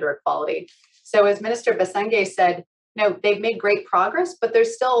advancing gender equality. So as Minister Basenge said, they've made great progress, but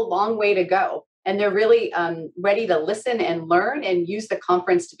there's still a long way to go. And they're really ready to listen and learn and use the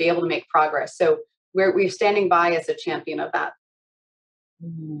conference to be able to make progress. So we're standing by as a champion of that.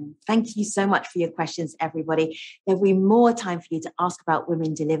 Thank you so much for your questions, everybody. There'll be more time for you to ask about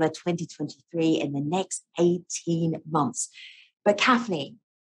Women Deliver 2023 in the next 18 months. But Kathleen,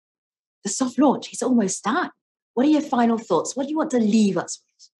 the soft launch is almost done. What are your final thoughts? What do you want to leave us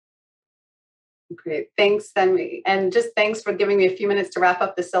with? Great. Thanks, Femi. And just thanks for giving me a few minutes to wrap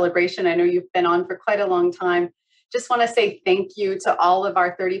up the celebration. I know you've been on for quite a long time. Just want to say thank you to all of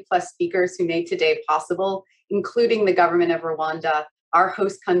our 30+ speakers who made today possible, including the government of Rwanda, our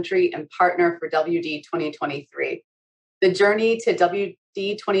host country and partner for WD 2023. The journey to WD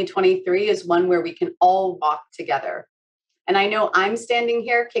 2023 is one where we can all walk together. And I know I'm standing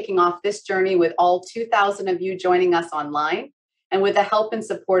here kicking off this journey with all 2,000 of you joining us online, and with the help and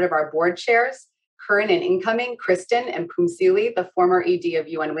support of our board chairs, current and incoming Kristen and Pumsili, the former ED of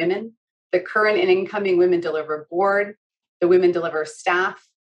UN Women, the current and incoming Women Deliver Board, the Women Deliver staff,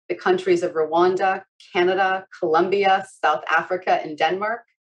 the countries of Rwanda, Canada, Colombia, South Africa, and Denmark,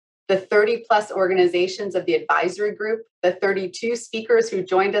 the 30+ organizations of the advisory group, the 32 speakers who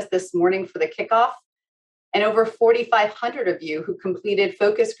joined us this morning for the kickoff, and over 4,500 of you who completed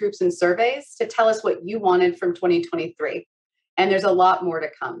focus groups and surveys to tell us what you wanted from 2023. And there's a lot more to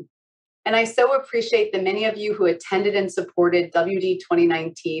come. And I so appreciate the many of you who attended and supported WD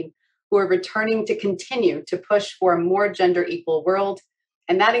 2019, who are returning to continue to push for a more gender equal world.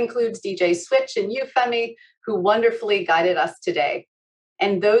 And that includes DJ Switch and you, Femi, who wonderfully guided us today.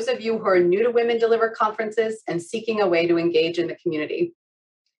 And those of you who are new to Women Deliver conferences and seeking a way to engage in the community.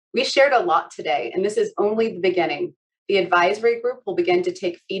 We shared a lot today, and this is only the beginning. The advisory group will begin to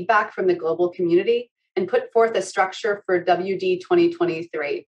take feedback from the global community and put forth a structure for WD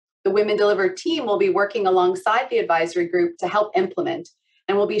 2023. The Women Deliver team will be working alongside the advisory group to help implement,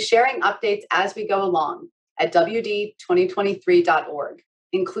 and we'll be sharing updates as we go along at wd2023.org,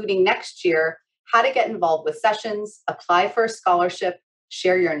 including next year, how to get involved with sessions, apply for a scholarship,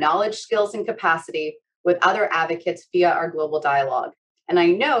 share your knowledge, skills, and capacity with other advocates via our global dialogue. And I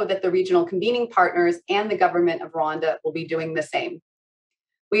know that the regional convening partners and the government of Rwanda will be doing the same.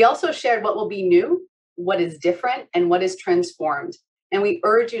 We also shared what will be new, what is different, and what is transformed. And we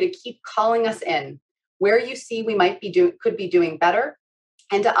urge you to keep calling us in where you see we could be doing better,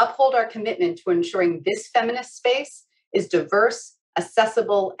 and to uphold our commitment to ensuring this feminist space is diverse,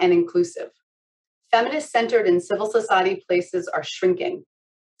 accessible, and inclusive. Feminist-centered and civil society places are shrinking,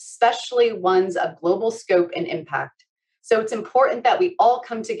 especially ones of global scope and impact. So it's important that we all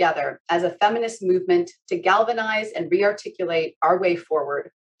come together as a feminist movement to galvanize and re-articulate our way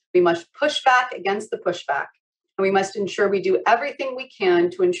forward. We must push back against the pushback, and we must ensure we do everything we can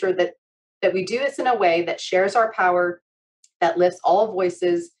to ensure that we do this in a way that shares our power, that lifts all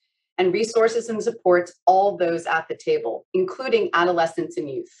voices, and resources and supports all those at the table, including adolescents and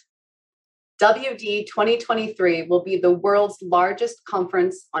youth. WD 2023 will be the world's largest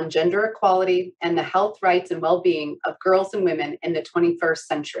conference on gender equality and the health, rights, and well-being of girls and women in the 21st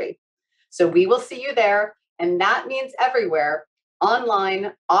century. So we will see you there, and that means everywhere,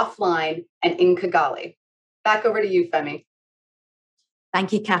 online, offline, and in Kigali. Back over to you, Femi.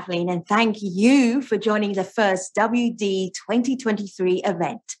 Thank you, Kathleen, and thank you for joining the first WD 2023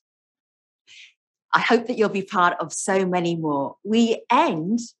 event. I hope that you'll be part of so many more. We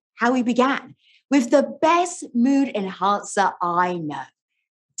end how we began, with the best mood enhancer I know,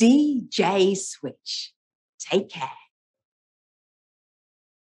 DJ Switch. Take care.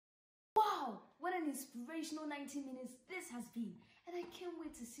 Wow, what an inspirational 90 minutes this has been, and I can't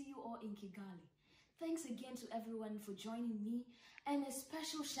wait to see you all in Kigali. Thanks again to everyone for joining me, and a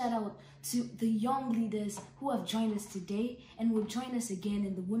special shout out to the young leaders who have joined us today and will join us again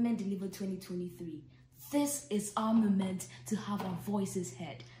in the Women Deliver 2023. This is our moment to have our voices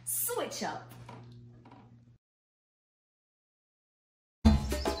heard. Switch up!